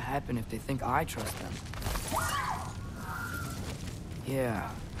only gonna happen if they think I trust them. Yeah.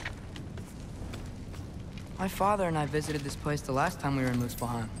 My father and I visited this place the last time we were in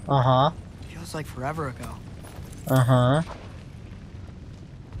Muspelheim. Uh-huh. Feels like forever ago. Uh-huh.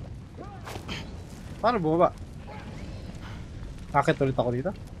 Paano bumaba? Akit ulit ako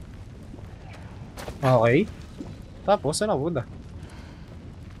dito? Okay. Tapos, saan ako punta?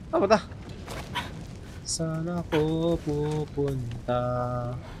 Punta? Saan ako pupunta?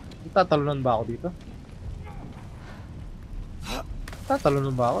 Tatalunan ba ako dito?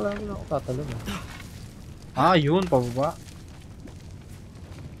 Tatalunan ba ako? Wala ako tatalunan. Ah, yun, pababa.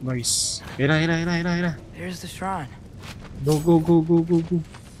 Nice. Hina. There's the shrine. Go.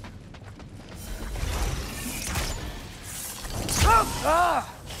 Ah!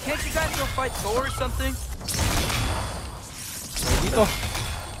 Can't you guys go fight Thor or something? Dito.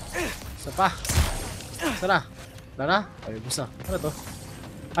 Isa pa. Sana. Wala na? Ay, basta. Ano to?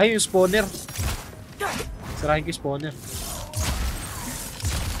 Ay, yung spawner. Sirahin ko yung spawner.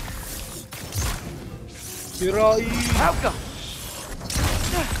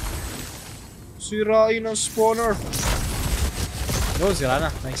 Sirain ang spawner. Yun, sira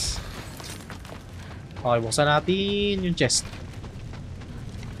na. Nice. Okay, buksan natin yung chest.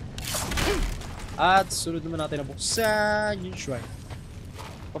 At sunod naman natin na buksan yung shrine.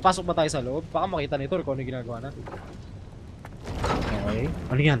 Papasok ba tayo sa loob? Baka makita nito kung ano yung ginagawa natin. Okay.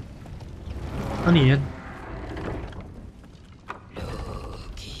 Ano yan? Ano yan?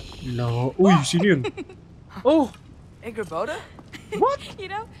 Uy, sino yun? Oh! Ingrid? What? You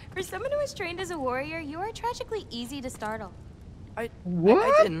know, for someone who was trained as a warrior, you are tragically easy to startle. What?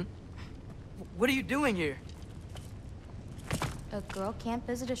 I didn't. What are you doing here? A girl can't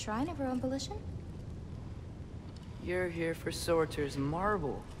visit a shrine of her own volition? You're here for Surtur's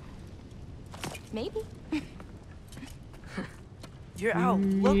marble. Maybe. You're out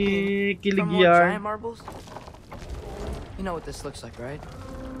looking for more giant marbles? You know what this looks like, right?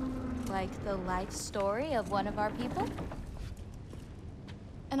 Like the life story of one of our people?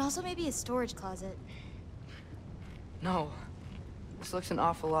 And also maybe a storage closet. No. This looks an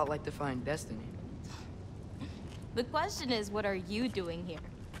awful lot like Defying Destiny. The question is, what are you doing here?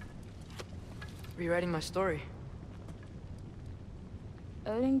 Rewriting my story.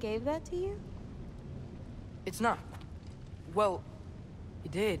 Odin gave that to you? It's not. Well, he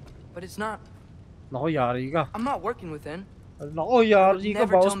did, but it's not. Nako, yari ka. I'm not working with him. Nako, yari ka.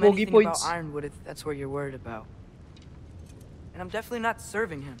 Bawas bogey points. About Ironwood if that's what you're worried about. And I'm definitely not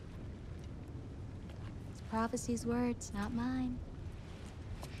serving him. It's prophecy's words, not mine.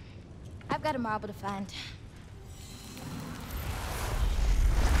 I've got a marble to find.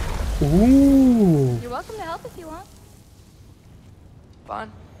 Ooh. You're welcome to help if you want.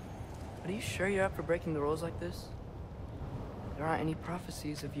 Fine. But are you sure you're up for breaking the rules like this? There aren't any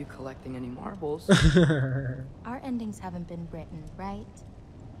prophecies of you collecting any marbles. Our endings haven't been written, right?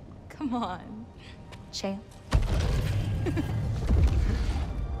 Come on, champ.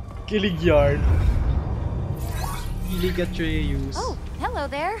 Kilig yarn. Kilig Atreus. Oh, hello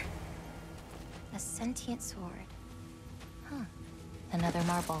there. A sentient sword. Huh. Another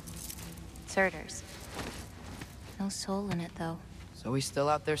marble. Surtur's. No soul in it, though. So he's still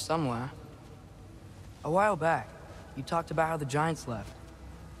out there somewhere. A while back, you talked about how the giants left.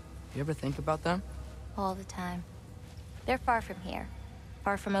 You ever think about them? All the time. They're far from here.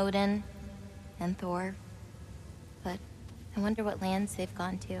 Far from Odin and Thor. But I wonder what lands they've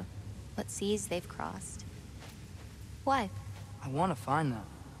gone to. What seas they've crossed. Why? I want to find them.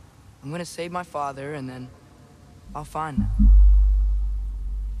 I'm gonna save my father, and then I'll find them.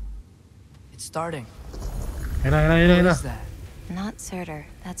 It's starting. What is that? Not Surtur,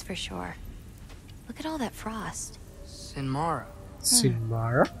 that's for sure. Look at all that frost. Sinmara.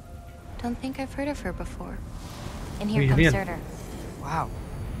 Sinmara? Don't think I've heard of her before. And here comes Surtur. Wow,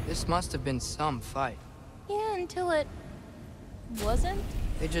 this must have been some fight. Yeah, until it wasn't.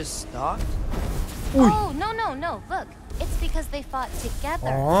 They just stopped? Oh, no. Look, it's because they fought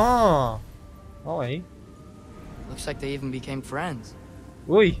together. Oh, okay. Looks like they even became friends.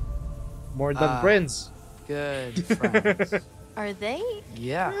 Uy, more than friends. Good friends. Are they?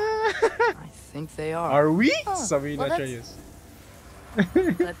 Yeah, I think they are. Are we? Oh, Sabi na well, siya, yes.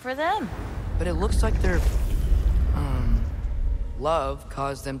 Good for them. But it looks like their love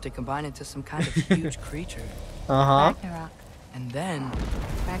caused them to combine into some kind of huge creature. Ragnarok. And then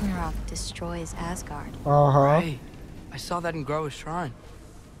Ragnarok destroys Asgard. right, I saw that in Groa's shrine.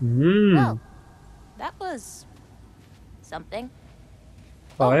 Well, that was something.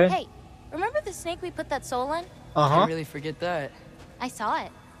 Oh, hey, remember the snake we put that soul in? I really forget that. I saw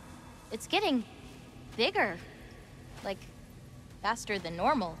it. It's getting bigger. Like, faster than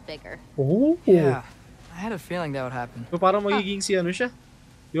normal bigger. Oh. Yeah, I had a feeling that would happen. So parang magiging si ano siya?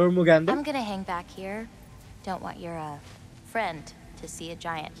 Your Muganda? I'm gonna hang back here. Don't want your friend to see a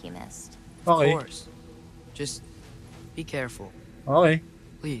giant he missed. Okay. Of course. Just be careful. Okay.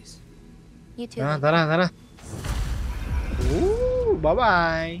 Please. You too. Tara, tara. Ooh,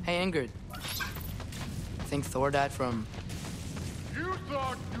 bye-bye. Hey, Ingrid. I think Thor died from... You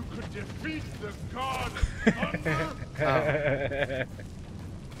thought you could defeat the god of thunder?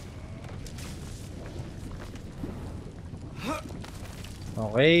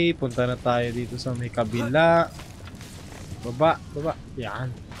 Okay, punta na tayo dito sa may kabila. Baba, baba.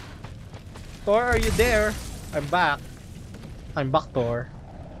 Yan. Thor, are you there? I'm back. I'm back, Thor.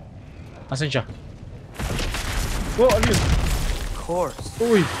 Asan siya? Oh, ano yun? Of course.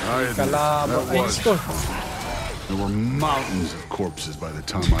 Uy, That was. Thor. There were mountains of corpses by the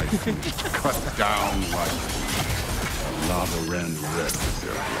time I finished, cut down like lava ran red with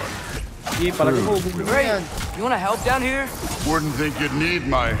their blood. Great. You want to help down here? Wouldn't think you'd need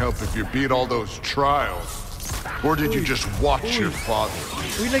my help if you beat all those trials. Or did you just watch your father?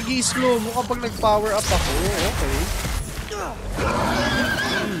 Uy, nag-i-slow mo kapag nag-power up ako. Okay.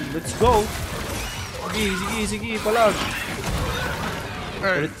 Let's go. Sige, palag.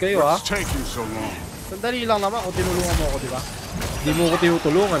 Hey, ulit kayo, what's taking so long? Sandali lang naman kung tinulungan mo ako, di ba? Hindi mo ko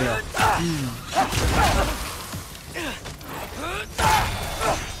tinutulungan yun.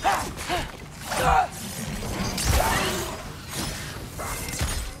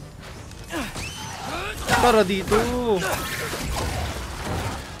 Para dito.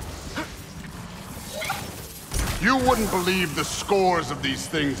 You wouldn't believe the scores of these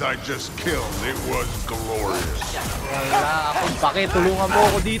things I just killed. It was glorious. Wala akong pake. Tulungan mo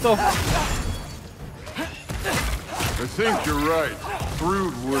ako dito. I think you're right.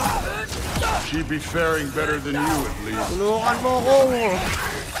 Thrud would. She'd be faring better than you, at least. Tulungan mo ako.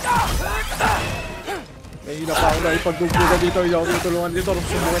 Kaya na pa ako na ipagdugbugan dito. Hindi ako tinutulungan dito.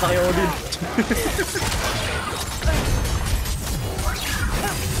 Sumbungan na kayo, Odin.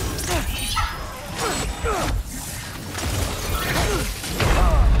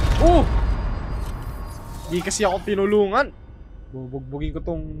 Oh! Hindi kasi ako tinulungan. Bubugbugin ko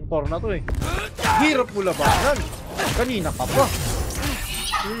tong Thor na to eh. Hirap mo labanan. Kanina ka pa.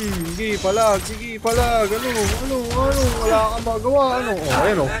 Sige palag. Ano? Wala kang magawa. Ano? Oh,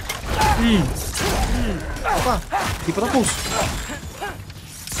 ayan o. Apa? Hindi pa tapos.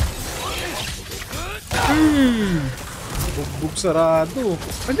 Bugbog sarado.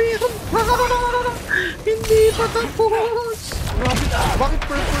 Hindi pa tapos. Bakit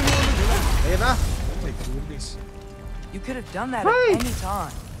purple yun? Ayan na. Oh my goodness. You could have done that at any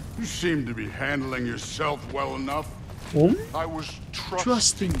time. You seem to be handling yourself well enough. I was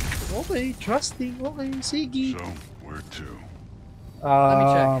Trusting. Okay, trusting. Okay, sige. So, where to? Let me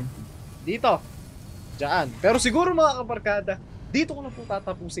check. Dito. Diyan. Pero siguro mga kabarkada, dito ko na po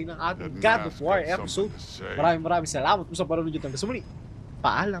tatapusin ang ating God of War episode. Maraming salamat po sa panonood nyo hanggang sa muli.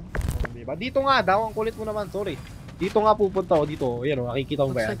 Paalam. Diba? Dito nga daw, ang kulit mo naman, sorry. Dito nga pupunta ako dito. Ayan o, nakikita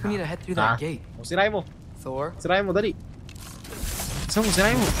mo ba yan? Looks like we need to head through that gate. O, sirahin mo. Thor? Sirahin mo, dali.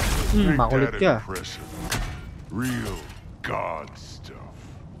 Sirahin mo. Makulit ka. Real God stuff.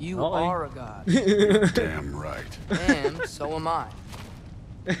 You are a god. Damn right. And so am I.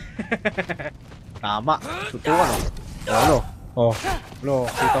 Tama. Totoo ano. Ano? Oh. Ano?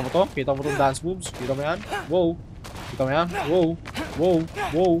 Kita mo to? Kita mo tong dance moves? Kita mo yan? Wow. Kita mo yan? Wow.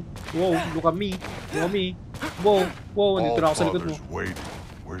 Look at me. Wow. Nandito na ako sa likod mo.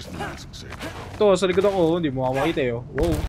 Where's the mask safe? Ito, sa likod ako. Hindi mo makakita eh. Wow.